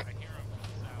 I hear him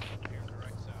south. I hear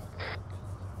direct south.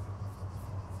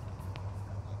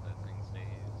 That thing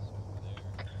stays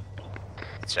over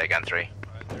there. Say again, 3.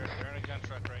 They're in a gun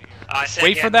truck right here.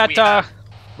 Wait for that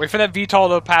VTOL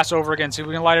to pass over again. See if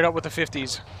we can light it up with the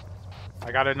 50s.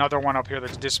 I got another one up here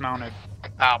that's dismounted.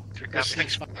 Ow, this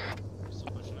thing's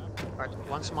Alright,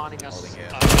 one's mounting us. Yeah,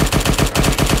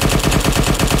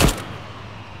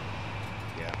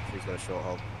 3's got a short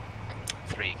hold.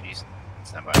 3, can you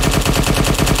stand by?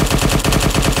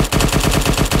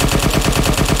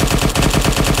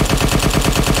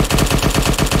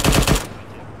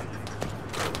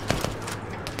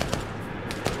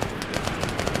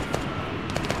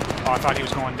 Oh, I thought he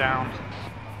was going down.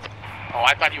 Oh,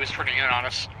 I thought he was turning in on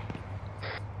us.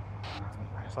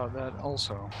 I thought that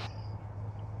also.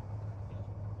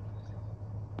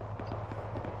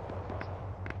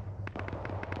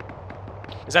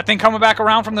 Is that thing coming back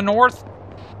around from the north?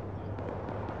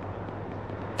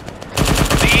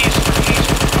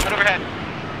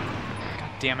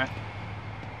 damn it.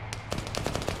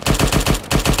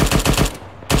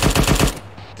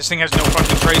 This thing has no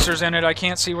fucking tracers in it. I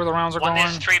can't see where the rounds are going.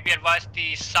 1-3, be advised,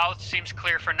 the south seems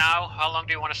clear for now. How long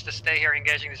do you want us to stay here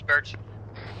engaging these birds?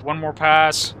 One more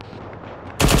pass.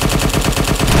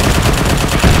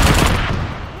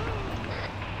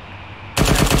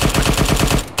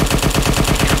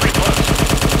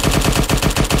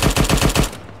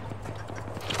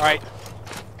 Alright.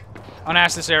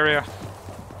 Unask this area.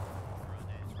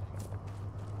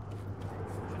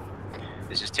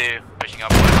 This is 2, pushing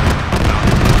up. You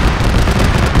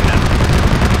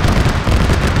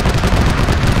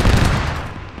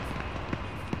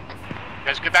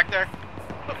guys good back there?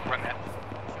 Oh, run that.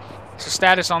 What's the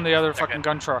status on the other fucking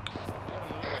gun truck?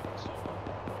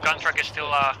 Gun truck is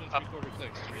still up.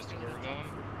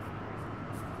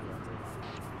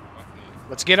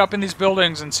 Let's get up in these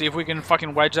buildings and see if we can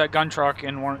fucking wedge that gun truck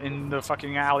in the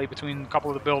fucking alley between a couple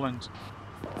of the buildings.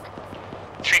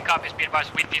 3 copies, be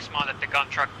advised, we dismounted the gun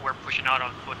truck. We're pushing out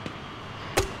on foot.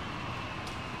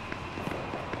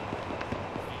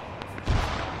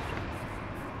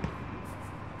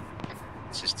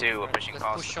 This is 2, we're pushing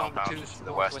past the compound to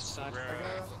the west. Side.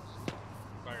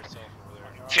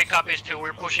 3 copies, 2,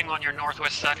 we're pushing on your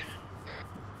northwest side.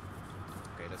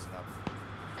 Okay, listen up.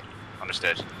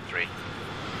 Understood. 3.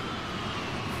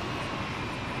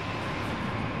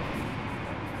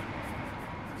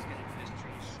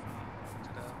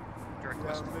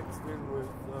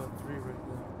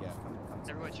 Yeah, come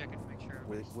Everyone check it, make sure.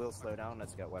 We'll slow down,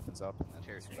 let's get weapons up, and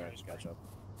then let's catch up.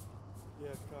 Yeah,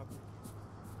 copy.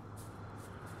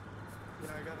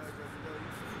 Yeah, I got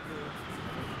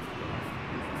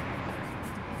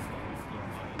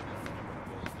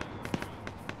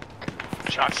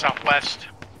Shot southwest.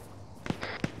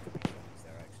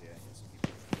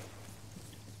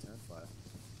 Turn fire.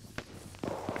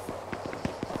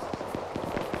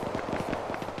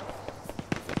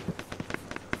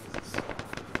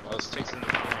 Well, this takes in the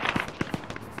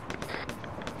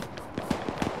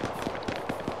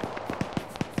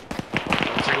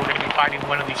Looks like we're going to be finding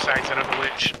one of these sites, I don't know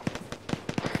which.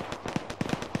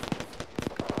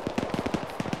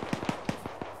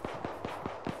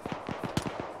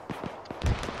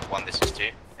 This is 2,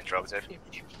 interrogative.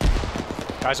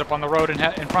 Guys up on the road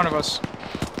in front of us.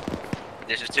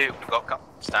 This is 2, we've got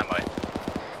standby.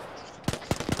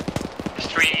 This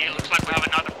 3, it looks like we have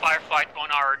another firefight on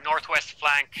our northwest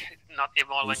flank, not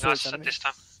involving us at this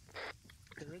time.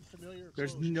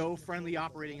 There's no friendly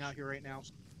operating out here right now.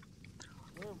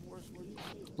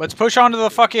 Let's push onto the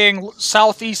fucking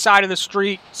southeast side of the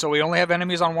street so we only have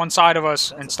enemies on one side of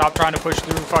us and stop trying to push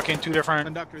through fucking 2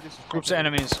 different groups of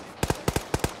enemies.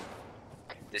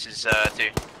 This is 2.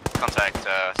 Contact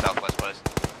southwest post.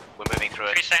 We're moving through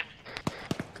it.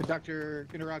 Conductor,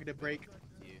 interrogative break.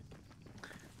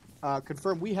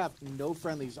 Confirm we have no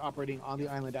friendlies operating on the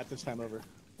island at this time, over.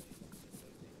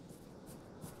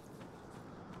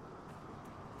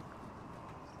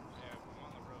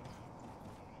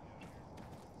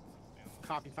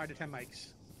 Copy, 5 to 10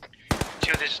 mics.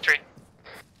 2, this is 3.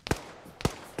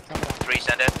 3,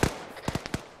 send it.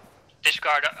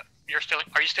 Disregard,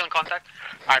 are you still in contact?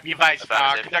 Alright, be advised,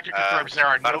 conductor confirms there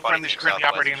are no friendlies currently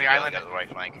operating on the island.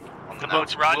 The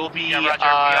boats will be 5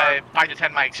 to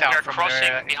 10 mics out from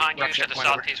crossing behind you to the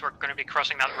southeast. We're going to be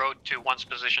crossing that road to 1's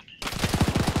position.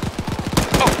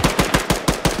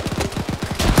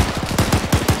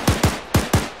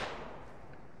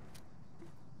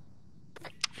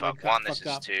 Fuck 1, this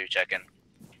is 2, check in.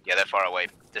 Yeah, they're far away.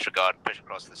 Disregard, push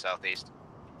across to the southeast.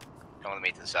 Come with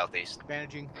me to the southeast.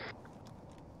 Managing.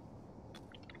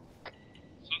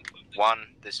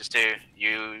 1, this is 2.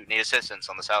 You need assistance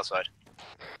on the south side.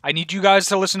 I need you guys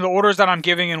to listen to the orders that I'm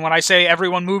giving, and when I say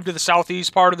everyone move to the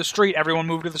southeast part of the street, everyone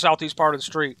move to the southeast part of the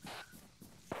street.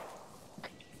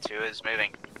 2 is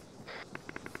moving.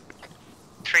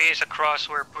 3 is across,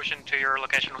 we're pushing to your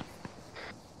location.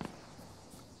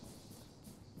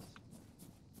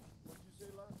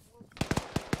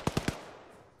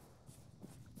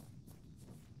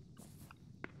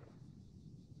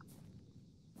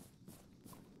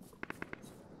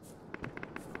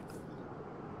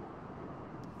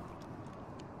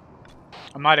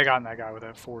 I might have gotten that guy with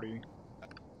that 40. I have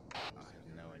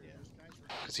no idea.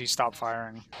 Because he stopped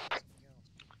firing.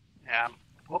 Yeah, I'm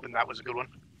hoping that was a good one.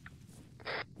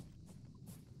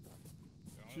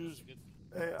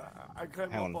 Hey, I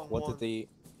climbed Hang on, up on what one. did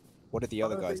the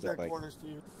other I'm gonna guys take look that like? corner,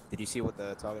 Steve. Did you see what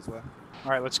the targets were?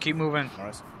 Alright, let's keep moving.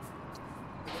 Norris?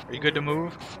 Are you good to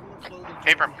move?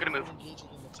 Abram, good to move.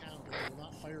 They're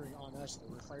not firing on us, they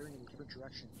were firing in a different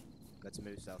direction. Let's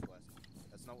move southwest.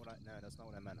 That's not what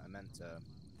I meant. I meant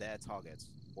their targets.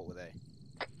 What were they?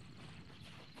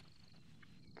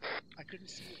 I couldn't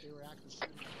see if they were actually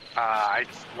shooting. I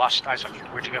lost eyes on you.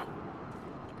 Where'd you go?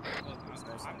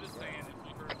 I'm just saying, if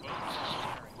we heard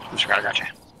both, Disregard, I got you.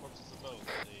 corpses of both.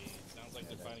 Sounds like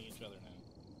they're fighting each other now.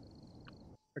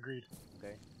 Agreed.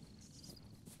 Okay.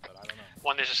 But I don't know.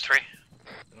 1, this is 3.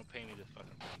 They don't pay me to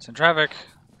fucking. It's in traffic.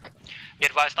 Be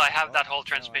advised, I have that whole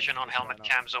transmission on helmet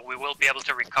cam, so we will be able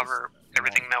to recover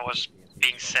everything that was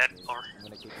being said. Or I'm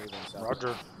gonna keep moving south.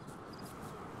 Roger.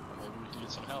 Maybe we can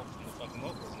get some help from the fucking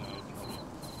locals now, even though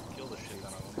we killed the shit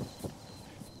out of them.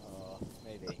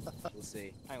 Maybe. We'll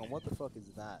see. Hang on, what the fuck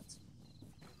is that? Is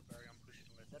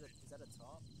that a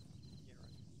top?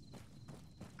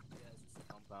 Yeah, is this a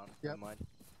compound? Yep. Never mind.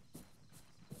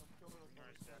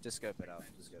 Just scope it out.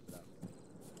 Just scope it out.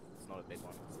 It's not a big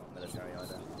one. It's not military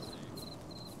either.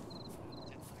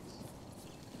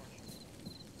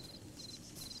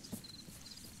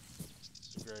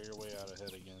 Figure your way out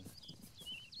ahead again.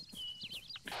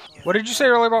 What did you say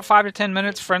earlier about 5 to 10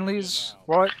 minutes? Friendlies?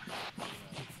 What?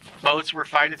 Boats were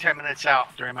 5 to 10 minutes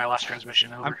out during my last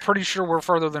transmission. Over. I'm pretty sure we're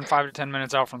further than 5 to 10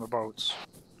 minutes out from the boats.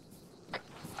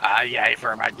 Yeah,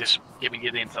 affirm. I just giving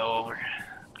you the info over.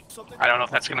 I don't know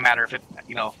if that's gonna matter if it,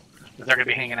 you know, if they're gonna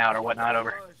be hanging out or whatnot.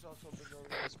 Over.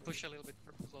 Let's push a little bit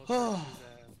closer to the,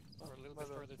 or a little bit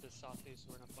further to the southeast.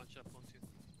 We're gonna bunch up onto.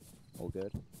 All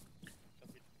good.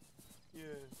 Yeah.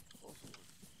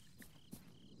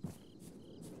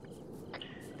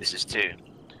 This is 2.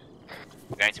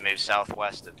 We're going to move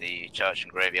southwest of the church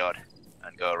and graveyard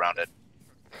and go around it.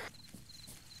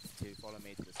 2, follow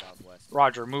me to the southwest.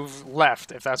 Roger, move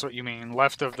left if that's what you mean.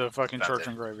 Left of the fucking That's church it.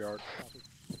 and graveyard.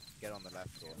 Get on the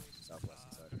left or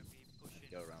southwest side.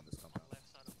 Go around this compound. Left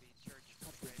side of the church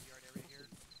graveyard area here.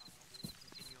 We'll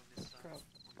continue on this side.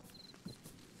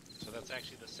 So that's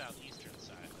actually the southeastern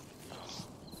side.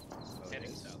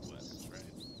 Heading southwest, right?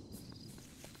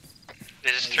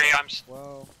 this is 3. I'm.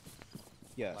 Well,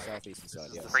 yeah, southeastern side.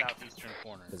 Yeah. The southeastern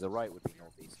corner. Because the right would be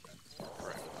northeastern.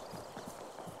 Correct.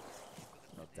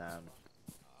 Oh damn.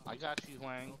 I got you,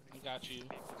 Huang. I got you.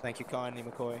 Thank you kindly,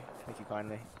 McCoy. Thank you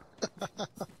kindly.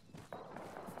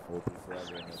 We'll be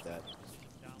forever in your debt.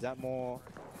 Is that more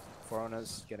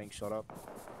foreigners getting shot up?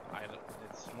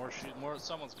 It's more.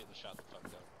 Someone's getting shot the fuck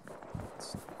up.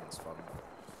 It's fun.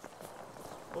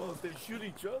 Well, if they shoot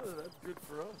each other, that's good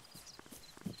for us.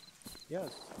 Yeah,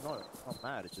 it's not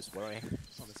mad. It's just worrying,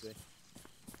 honestly.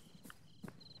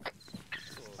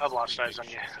 I've lost eyes on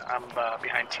you. I'm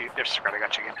behind 2. Disregard. I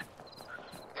got you again.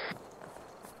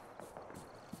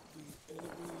 The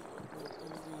enemy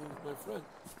is my friend.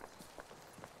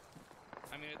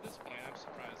 I mean, at this point, I'm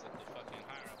surprised that the fucking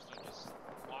higher-ups don't just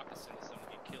walk us into someone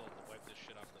get killed to wipe this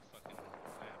shit off the fucking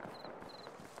map.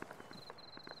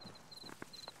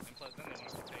 And plus, then they don't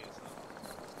have to pay us up.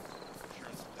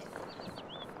 Insurance is covered.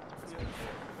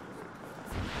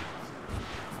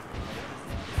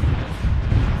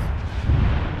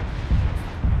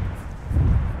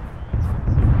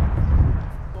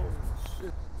 Oh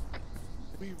shit.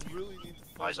 We really need to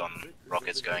find Eyes on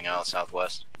rockets going out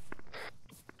southwest.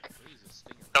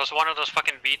 That was one of those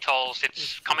fucking VTOLs.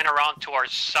 It's coming around to our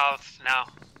south now.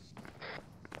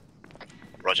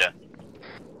 Roger.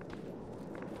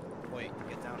 Wait,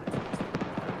 get down.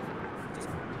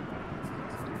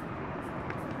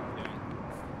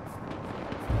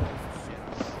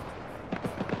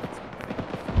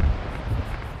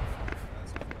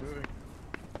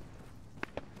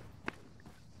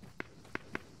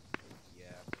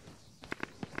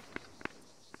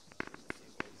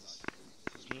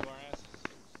 Just move our asses.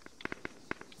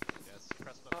 Yes,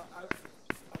 press button. I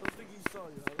don't think he saw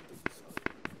you. I don't think he saw you.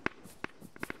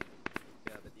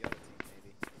 Yeah, but the other team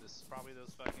maybe. This is probably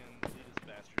those fucking elitist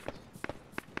bastards.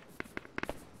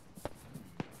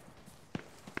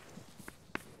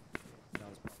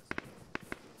 Sounds promising.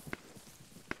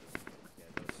 Yeah,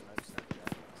 those smokes stand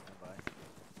by.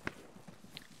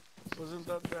 Wasn't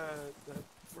that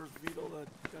first Beetle that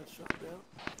got shot down?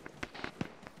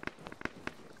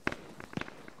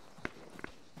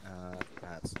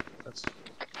 Perhaps.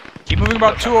 Keep moving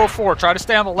about 204. Try to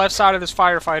stay on the left side of this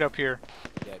firefight up here.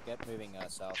 Yeah, get moving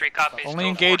south. 3 copies. Only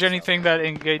engage anything that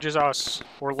engages us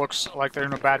or looks like they're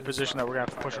in a bad position that we're going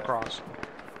to have to push across.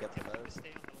 Get below.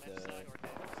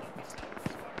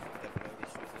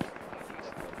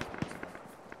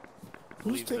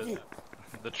 Who's taking?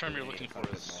 The term you're looking for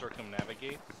is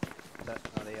circumnavigate.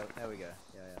 There we go.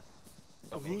 Yeah.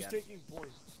 Okay, who's taking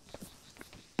points?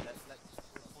 Let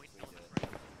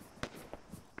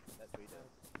 3 do it.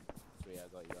 3, I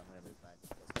got you. I'm gonna move back.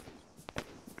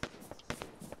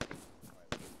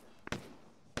 Alright.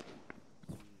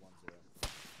 2-1-0.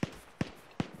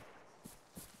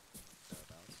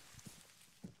 Thereabouts.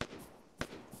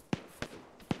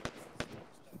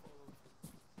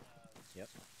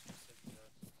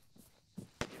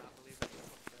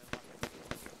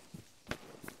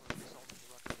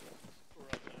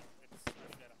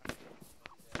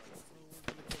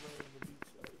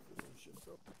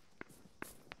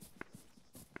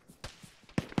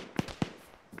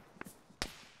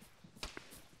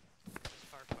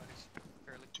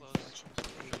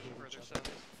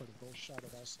 But a both shot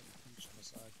at us and each on the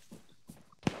side.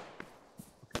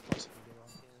 Okay, plus if we go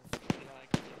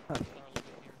on.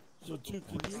 So, two,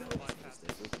 can you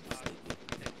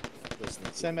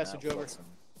Send message over.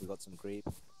 We got some creep.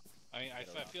 I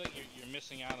feel like you're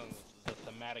missing out on the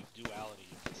thematic duality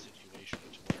of the situation,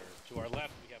 to where to our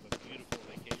left we have a beautiful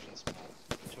vacation spot,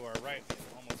 to our right we have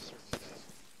almost certain death.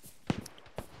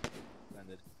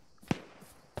 Landed.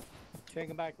 Take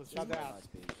him back. Let's shut that out.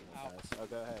 Oh,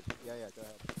 go ahead. Yeah, go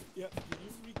ahead. Yeah, can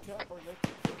you recap our next?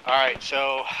 Alright,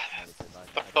 so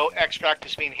the boat extract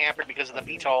is being hampered because of the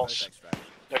VTOLs.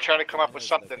 They're trying to come up with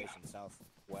something.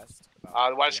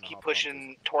 Otherwise, keep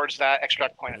pushing towards that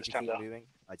extract point at this time, though.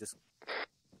 I just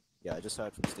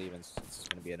heard from Stevens. It's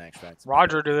going to be an extract.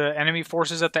 Roger, do the enemy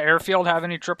forces at the airfield have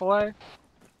any AAA?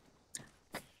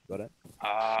 Got it?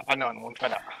 Unknown. We'll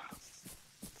find out.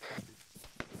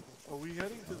 Are we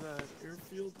heading to that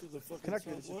airfield to the fucking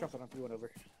Connector, this is southwest? Trump, if you went over.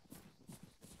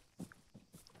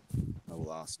 I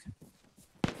will ask.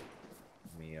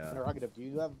 Interrogative, do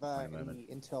you have any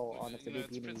moment. intel on if there may be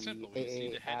It's any pretty simple. We just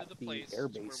need AA to head at to the the place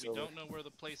airbase? where we don't know where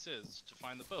the place is to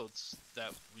find the boats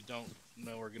that we don't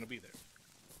know are going to be there.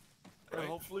 Right.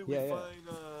 Hopefully we find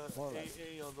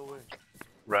AA on the way.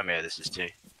 Romeo, this is 2.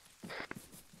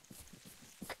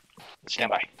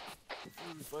 Stand by.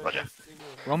 Roger.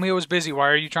 Romeo is busy. Why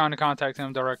are you trying to contact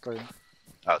him directly?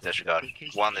 Oh, disregard.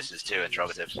 1, this is 2,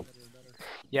 interrogatives.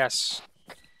 Yes.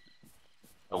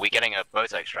 Are we getting a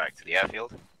boat extract to the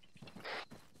airfield?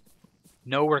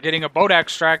 No, we're getting a boat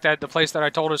extract at the place that I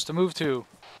told us to move to,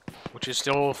 which is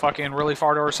still fucking really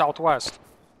far to our southwest.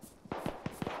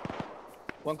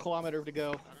 1 kilometer to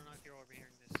go.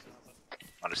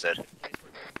 Understood.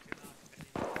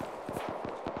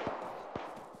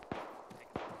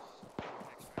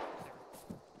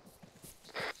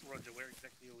 Roger, where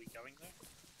exactly are we going there?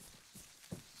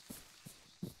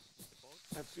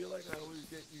 I feel like I always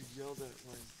get you yelled at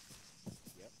when.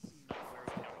 Yep. Where are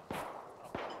we going?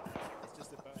 It's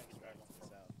just a boat extract to the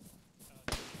south.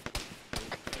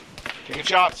 Taking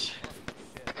shots.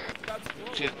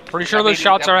 Pretty sure those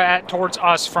shots are at towards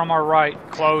us from our right,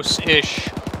 close-ish.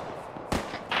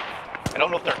 I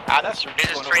don't know if they're at us or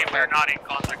just going over. We're not in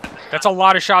contact with this. That's a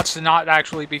lot of shots to not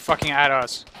actually be fucking at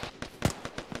us.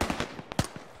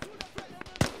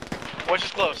 Watch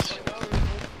is close. Listen,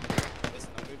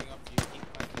 I'm moving up to you. Keep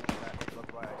flanking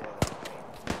look right here.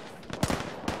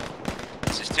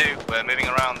 This is 2. We're moving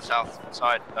around the south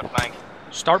side, left flank.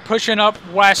 Start pushing up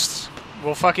west.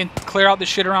 We'll fucking clear out the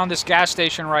shit around this gas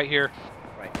station right here.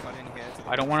 Right, cut in here.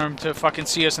 I don't want them to fucking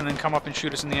see us and then come up and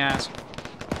shoot us in the ass.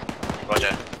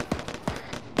 Roger.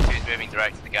 2's moving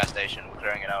direct to the gas station. We're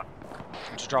clearing it out.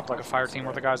 Just dropped like a fire team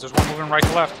worth of guys. There's one moving right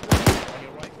to left. On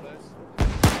your right, close.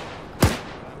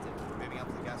 Moving up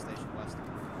to the gas station west.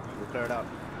 We'll clear it out.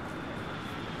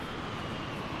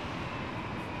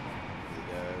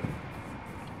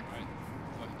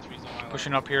 Here we go.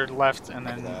 Pushing up here to left and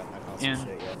then in.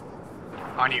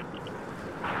 On you.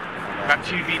 Got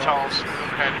 2 VTOLs.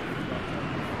 Okay.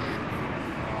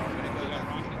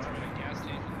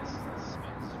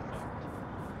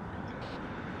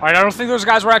 Alright, I don't think those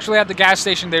guys were actually at the gas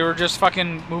station. They were just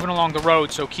fucking moving along the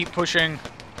road, so keep pushing.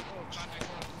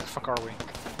 Where the fuck are we?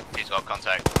 He's got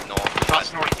contact north.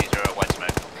 Shots north. 20 white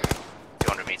smoke.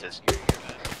 200 meters.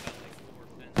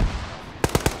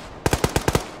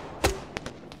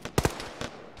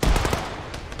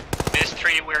 This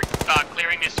 3, we're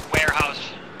clearing this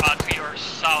warehouse to your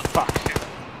south. Fuck.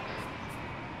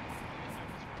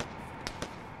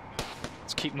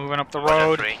 Let's keep moving up the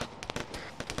road.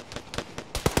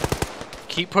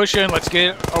 Keep pushing. Let's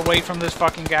get away from this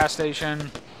fucking gas station.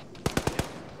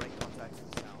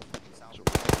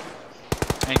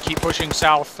 And keep pushing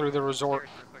south through the resort.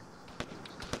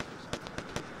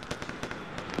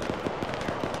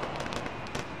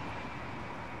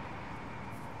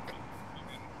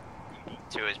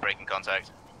 Two is breaking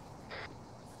contact.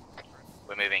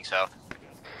 We're moving south.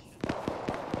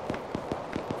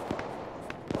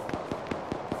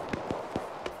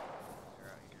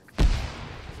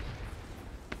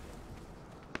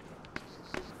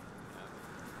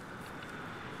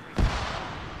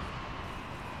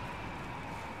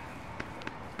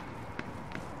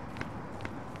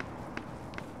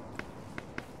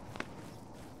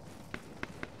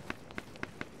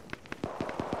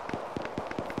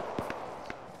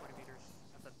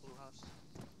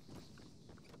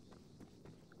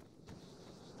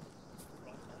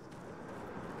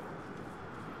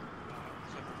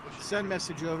 Send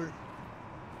message over.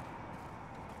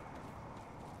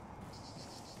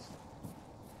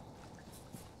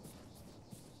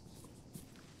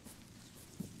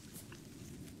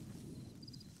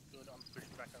 Good, I'm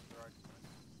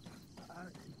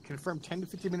Confirm 10 to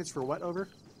 15 minutes for what? Over.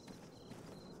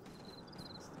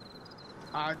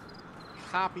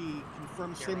 Copy.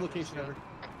 Confirm same location. Over.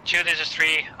 2, this is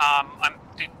 3. I'm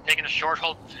taking a short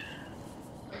hold.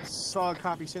 Solid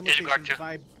copy. Same Disregard location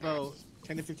by boat.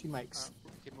 10 to 15 mics.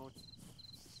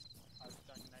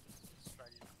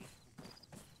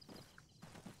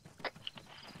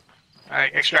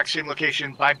 Alright, extract same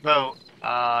location by boat.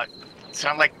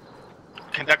 Sound like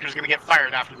conductor's gonna get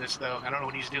fired after this though. I don't know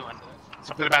what he's doing.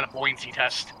 Something about a buoyancy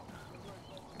test.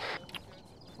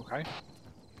 Okay.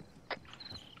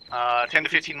 10 to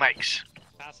 15 mics.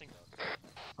 Passing.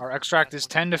 Our extract is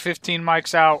 10 to 15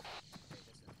 mics out.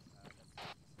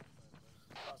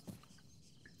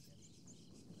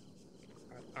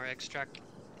 Our extract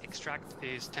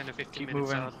is 10 to 15 Keep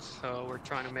minutes moving. out, so we're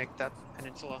trying to make that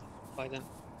peninsula by then.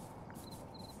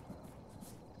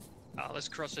 Let's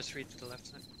cross the street to the left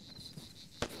side.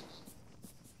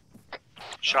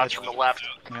 Shots from the left.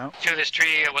 Yep. 2, this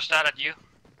 3, was that at you?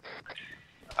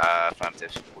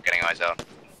 Affirmative. We're getting eyes out.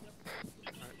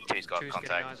 Two's got Two's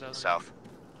getting eyes contact out. south.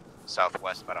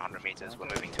 Southwest, about 100 meters. We're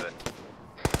moving to it.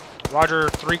 Roger,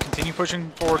 3, continue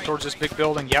pushing forward towards this big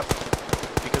building. Yep.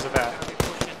 Because of that.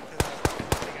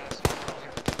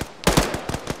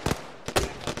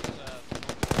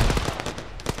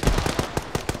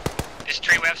 This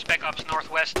 3, we have spec ops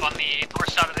northwest on the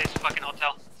north side of this fucking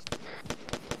hotel.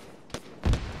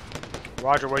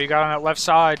 Roger, what do you got on that left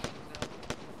side?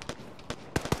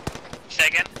 Say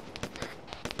again?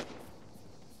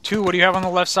 2, what do you have on the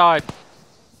left side?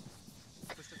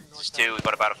 This is 2. We've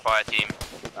got about a fire team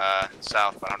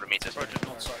south, about 100 meters.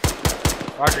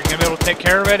 Roger, you gonna be able to take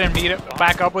care of it and meet it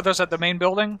back up with us at the main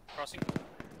building?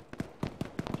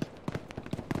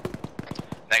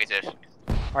 Negative.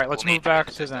 Alright, let's We'll move need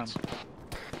back to them.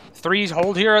 3's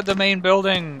hold here at the main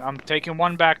building. I'm taking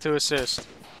 1 back to assist.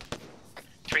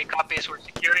 3 copies, we're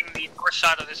securing the north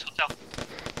side of this hotel.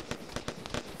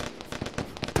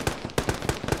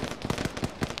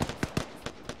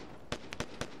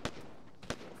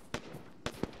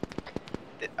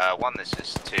 One, this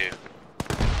is 2.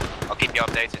 I'll keep you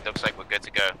updated. Looks like we're good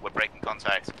to go. We're breaking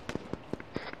contact.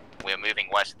 We're moving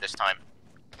west this time.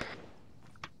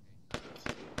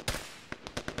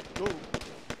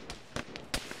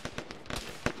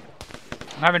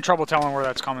 I'm having trouble telling where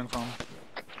that's coming from.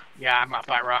 Yeah, I'm up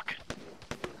by rock.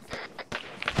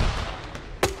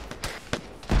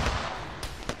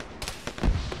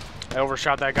 I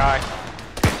overshot that guy.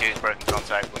 2's broken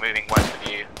contact. We're moving west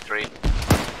of you. 3.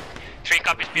 3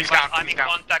 copies, He's please. down, I'm he's in down.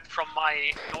 contact from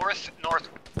my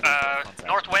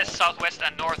northwest, southwest,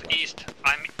 and northeast.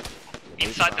 I'm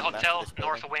inside the hotel,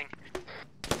 north wing.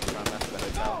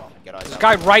 This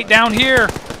guy right down here!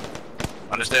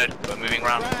 Understood. We're moving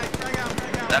around.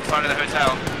 Left side of the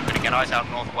hotel. We're gonna get eyes out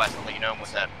northwest. I'll let you know when we're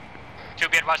set. 2,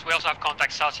 be advised, we also have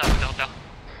contact south side of the hotel.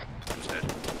 Understood.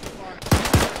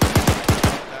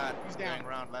 He's down. Going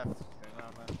round left. Going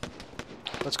round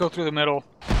left. Let's go through the middle.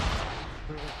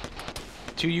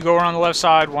 2, you go around the left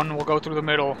side. 1 will go through the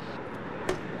middle.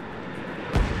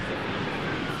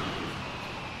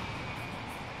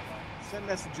 Send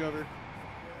message over.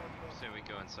 Say we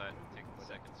go inside and take the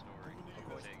second story.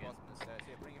 Say again.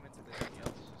 Yeah, bring him into this.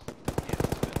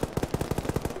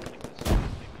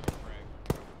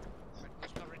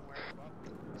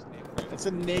 It's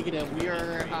a negative. We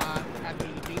are at the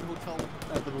main hotel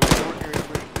of the resort area.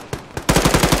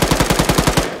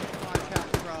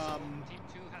 Contact from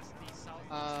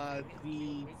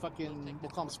the fucking,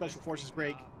 we'll call them Special Forces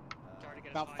break.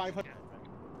 About 500.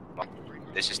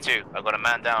 This is 2. I've got a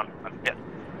man down. I'm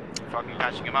fucking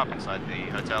catching him up inside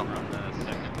the hotel.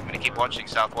 I'm gonna keep watching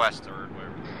southwest.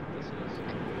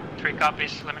 3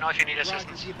 copies, let me know if you need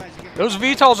assistance. Those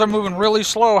VTOLs are moving really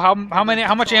slow. How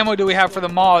much ammo do we have for the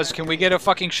Maws? Can we get a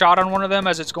fucking shot on one of them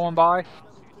as it's going by?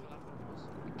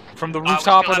 From the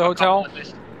rooftop of the hotel?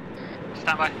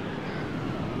 Stand by.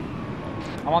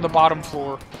 I'm on the bottom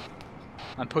floor.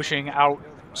 I'm pushing out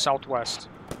southwest.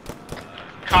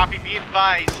 Copy, be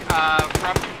advised,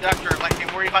 from conductor, let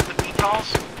him worry about the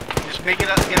VTOLs. Just make it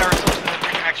up, get ourselves to the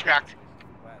freaking extract.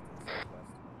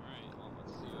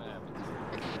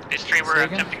 This 3, we're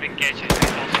attempting to engage it.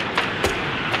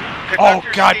 Oh,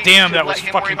 god damn, that was Let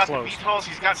him worry fucking about close. the VTOLs.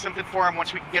 He's got something for him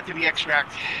once we can get to the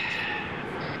extract.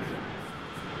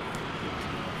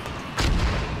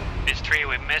 This 3,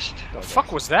 we missed. The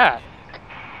fuck was that?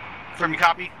 From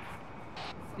copy?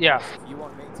 Yeah. If you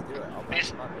want me to do it, I'll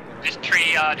This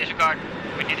 3, disregard.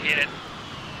 We need to hit it.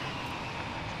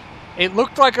 It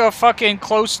looked like a fucking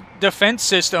close defense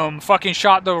system fucking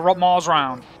shot the Maws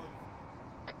round.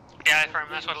 Yeah,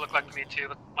 that's what it looked like to me too,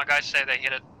 but my guys say they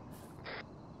hit it.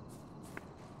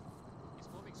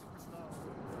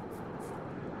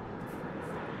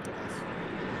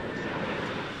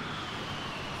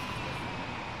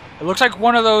 It looks like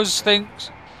one of those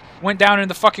things went down in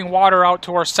the fucking water out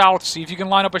to our south. See if you can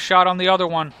line up a shot on the other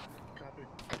one.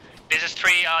 This is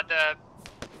 3, the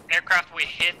aircraft we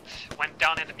hit went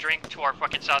down in the drink to our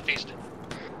fucking southeast.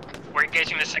 We're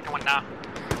engaging the second one now.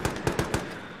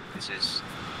 This is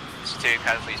 2,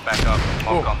 casualties back up.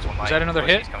 Mobcom's on my. Is that another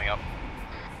hit? Coming up.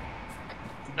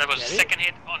 That was the second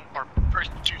hit on, or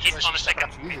first hit on the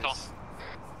second VTOL.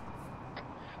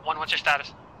 What's your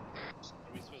status?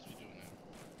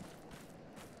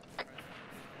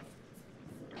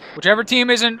 Whichever team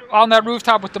isn't on that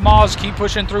rooftop with the Maws, keep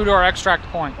pushing through to our extract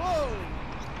point.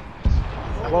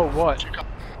 Whoa, what?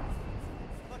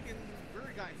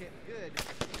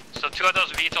 So 2 of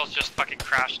those VTOLs just fucking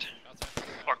crashed.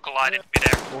 Or collided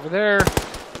midair. Over there.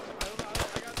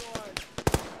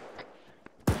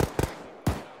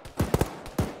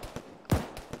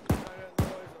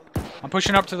 I'm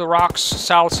pushing up to the rocks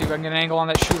south, see if I can get an angle on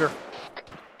that shooter.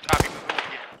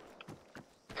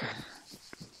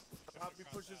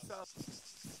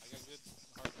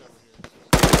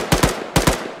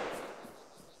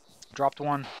 Dropped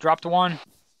one. Dropped one.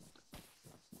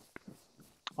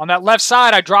 On that left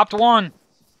side, I dropped one.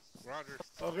 Roger.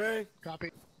 Okay. Copy.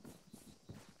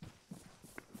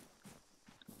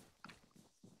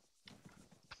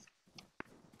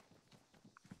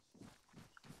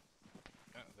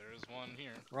 Yeah, there is one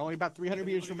here. We're only about 300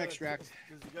 meters from extract.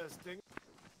 Does he got a sting?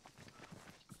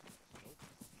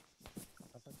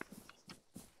 Got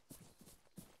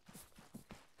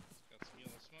some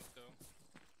yellow smoke though.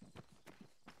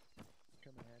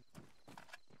 Come ahead.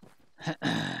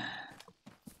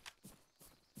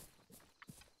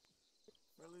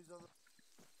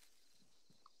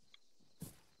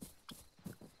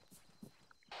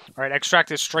 Alright,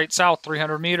 extract is straight south,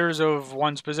 300 meters of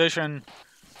one's position.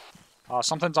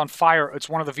 Something's on fire. It's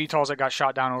one of the VTOLs that got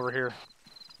shot down over here.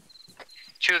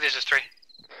 2, this is 3.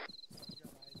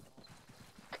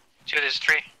 2, this is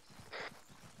 3.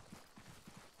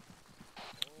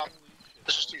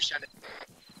 This is 2, send it.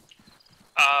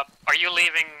 Are you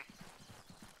leaving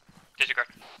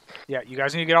Digicard? Yeah, you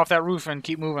guys need to get off that roof and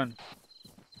keep moving.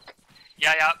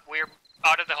 Yeah, we're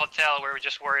out of the hotel. We were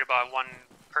just worried about one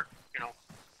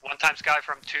times guy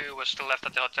from 2 was still left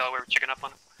at the hotel. We were checking up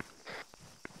on him.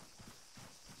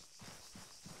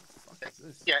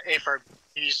 Yeah, A-Firm.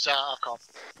 He's off call.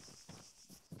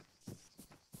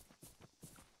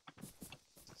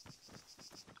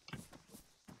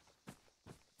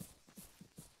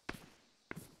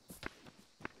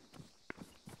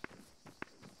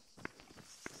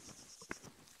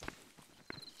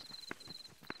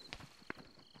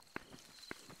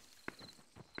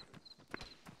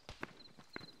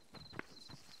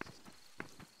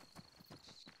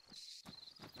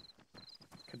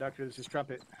 Conductor, this is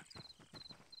Trumpet.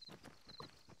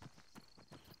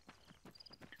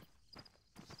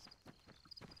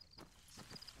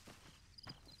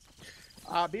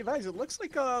 Be advised, it looks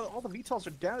like all the VTOLs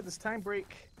are down at this time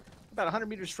break. About 100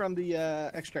 meters from the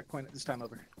extract point at this time,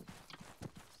 over.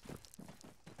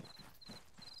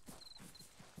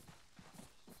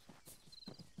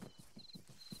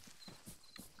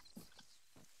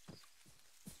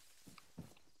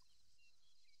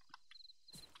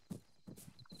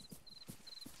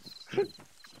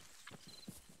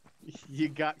 You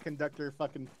got Conductor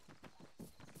fucking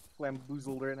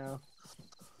flamboozled right now.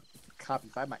 Copy,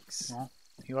 5 mics. Well,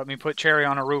 he let me put Cherry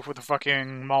on a roof with the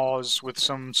fucking Maws with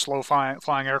some slow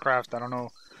flying aircraft. I don't know.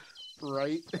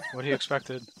 Right. What he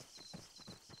expected.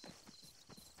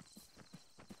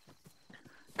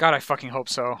 God, I fucking hope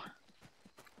so.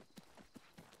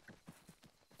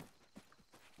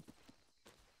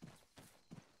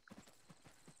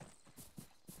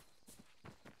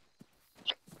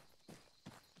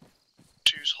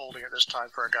 Two's holding at this time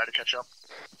for a guy to catch up.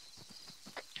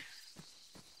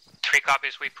 3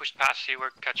 copies. We pushed past you.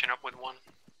 We're catching up with 1.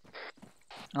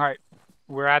 Alright,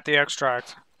 we're at the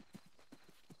extract.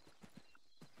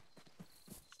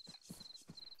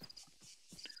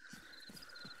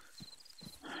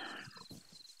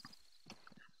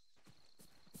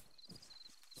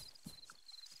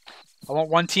 I want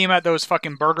one team at those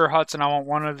fucking burger huts, and I want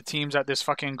one of the teams at this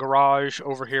fucking garage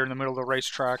over here in the middle of the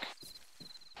racetrack.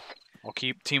 I'll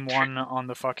keep team 1 on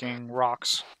the fucking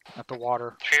rocks at the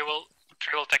water. 3 will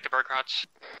take the burger huts.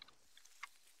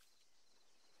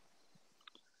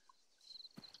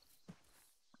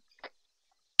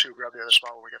 Two, grab the other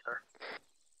spot when we get there.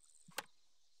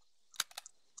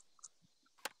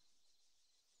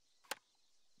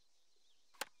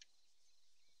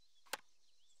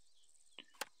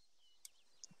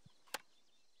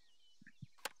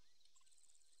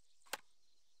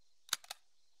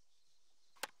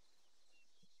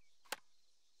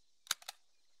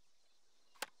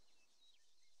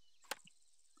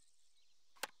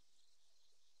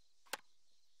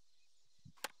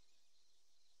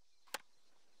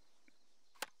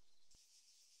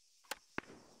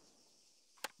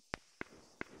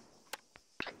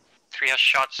 has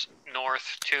shots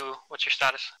north 2. What's your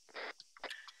status?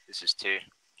 This is 2.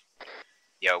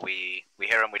 Yeah, we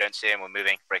hear him, we don't see him, we're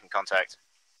moving, breaking contact.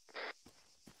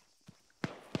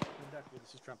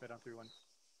 This is Trumpet on 3-1.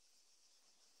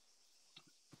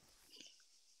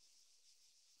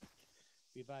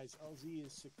 Be advised, LZ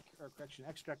is or correction,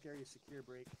 extract area secure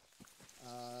break.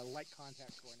 Light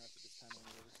contact going up at this time on the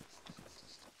river.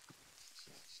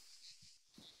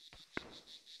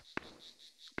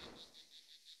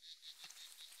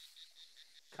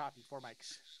 Copy, 4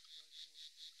 mics.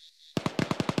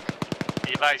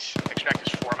 Be advised, extract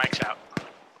is 4 mics out.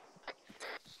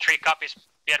 3 copies.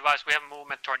 Be advised, we have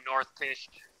movement toward northeast.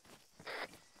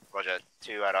 Roger,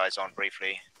 2 had eyes on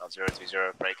briefly, on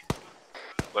 020, break.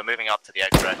 We're moving up to the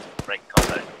extract, breaking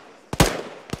contact.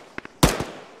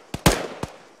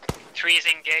 3 is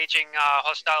engaging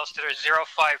hostiles to their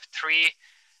 053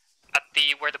 at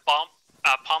the where the palm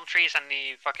trees and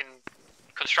the fucking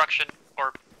construction,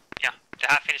 or yeah, the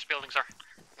half-finished buildings are.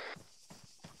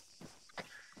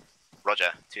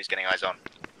 Roger, 2's getting eyes on.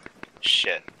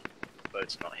 Shit,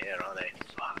 boat's not here, are they?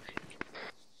 Fuck.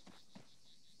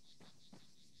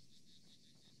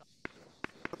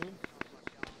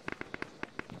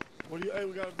 What do you? Hey,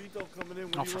 we got a VTOL coming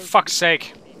in. Oh, for fuck's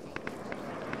sake!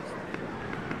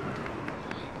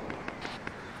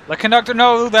 Let conductor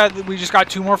know that we just got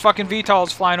 2 more fucking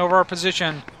VTOLs flying over our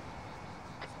position.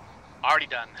 Already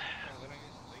done.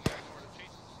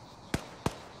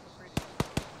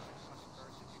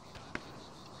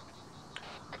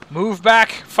 Move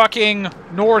back fucking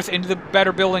north into the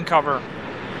better building cover.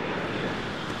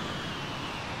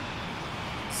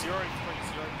 030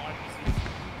 my position.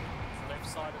 Left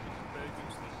side of the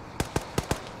convergence.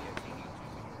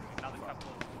 Another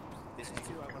couple of. This is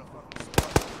 2, I'm gonna fucking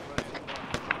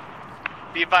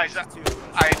Be advised,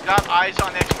 I got eyes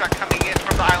on extract coming in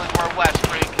from the island northwest,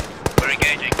 break. We're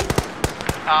engaging.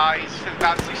 He's in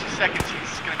about 60 seconds,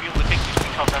 he's going to be able to take these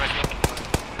details out, I think.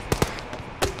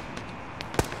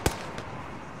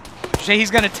 Did you say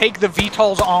he's gonna take the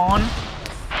VTOLs on?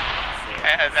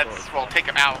 That's, well, take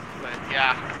him out, but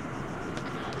yeah.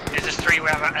 This is 3, we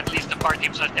have at least a fire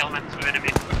team sized element of enemy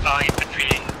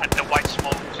infantry at the white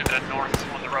smoke to the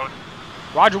north on the road.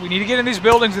 Roger, we need to get in these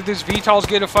buildings. If these VTOLs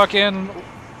get a fucking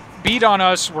beat on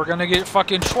us, we're gonna get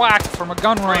fucking schwacked from a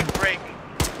gun run. Break.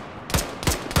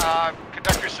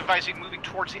 Conductor's advising moving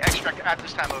towards the extract at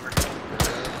this time, over.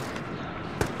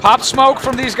 Pop smoke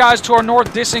from these guys to our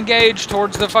north, disengage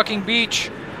towards the fucking beach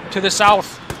to the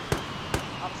south.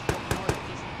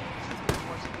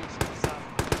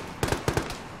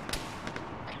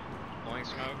 Blowing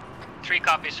smoke. 3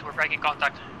 copies, we're breaking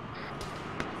contact.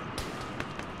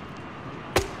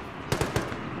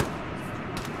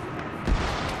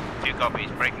 Two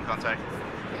copies, breaking contact.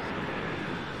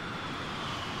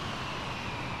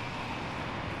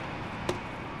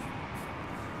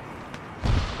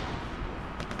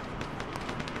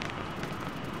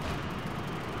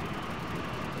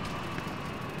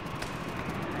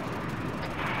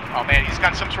 Oh man, he's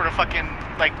got some sort of fucking,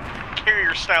 like,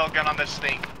 carrier-style gun on this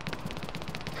thing.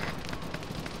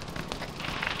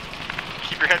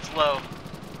 Keep your heads low.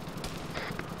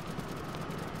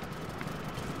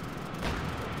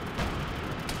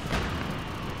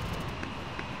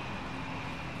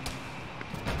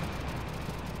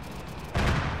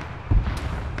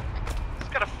 He's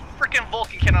got a freaking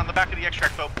Vulcan cannon on the back of the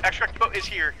extract boat. Extract boat is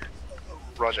here.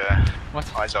 Roger. What?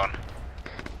 Eyes on.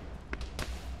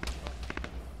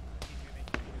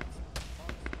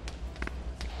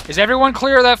 Is everyone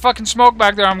clear of that fucking smoke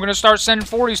back there? I'm gonna start sending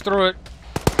 40s through it.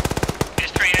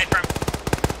 It's 3 from.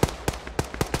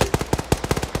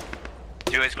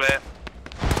 2 is clear.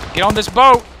 Get on this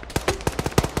boat.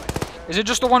 Is it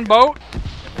just the one boat?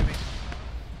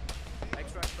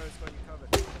 Extract boat's got you covered.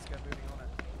 Let's get moving on it.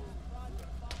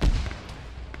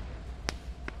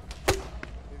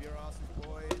 Move your asses,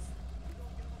 boys.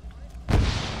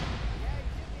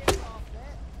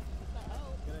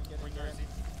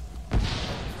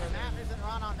 Map isn't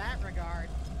run on that regard.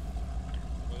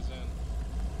 Goes in.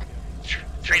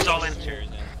 3's all in.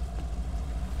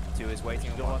 2 is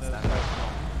waiting on 1.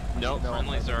 Stand No,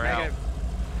 friendlies are out.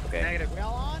 Okay. Negative. We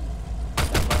all on?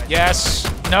 Yes.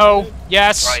 No.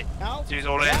 Yes. Right. No? 2's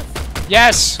all in.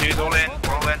 Yes. 2's all in.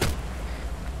 We're all in.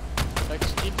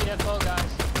 Let's keep the info, guys.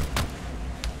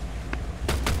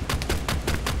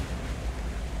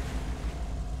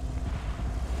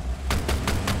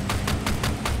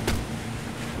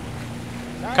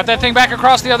 Cut that thing back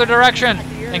across the other direction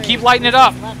and keep lighting it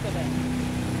up.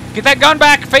 Get that gun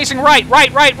back, facing right.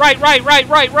 Right.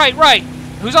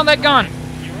 Who's on that gun?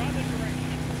 You're on the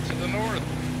direction to the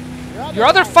north. Your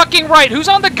other fucking right. Who's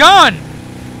on the gun?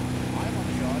 I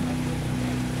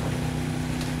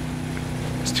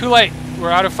Too late.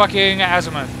 We're out of fucking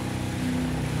azimuth.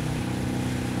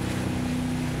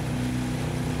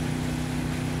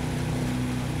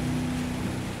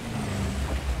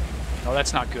 Oh,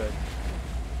 that's not good.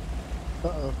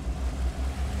 Uh-oh.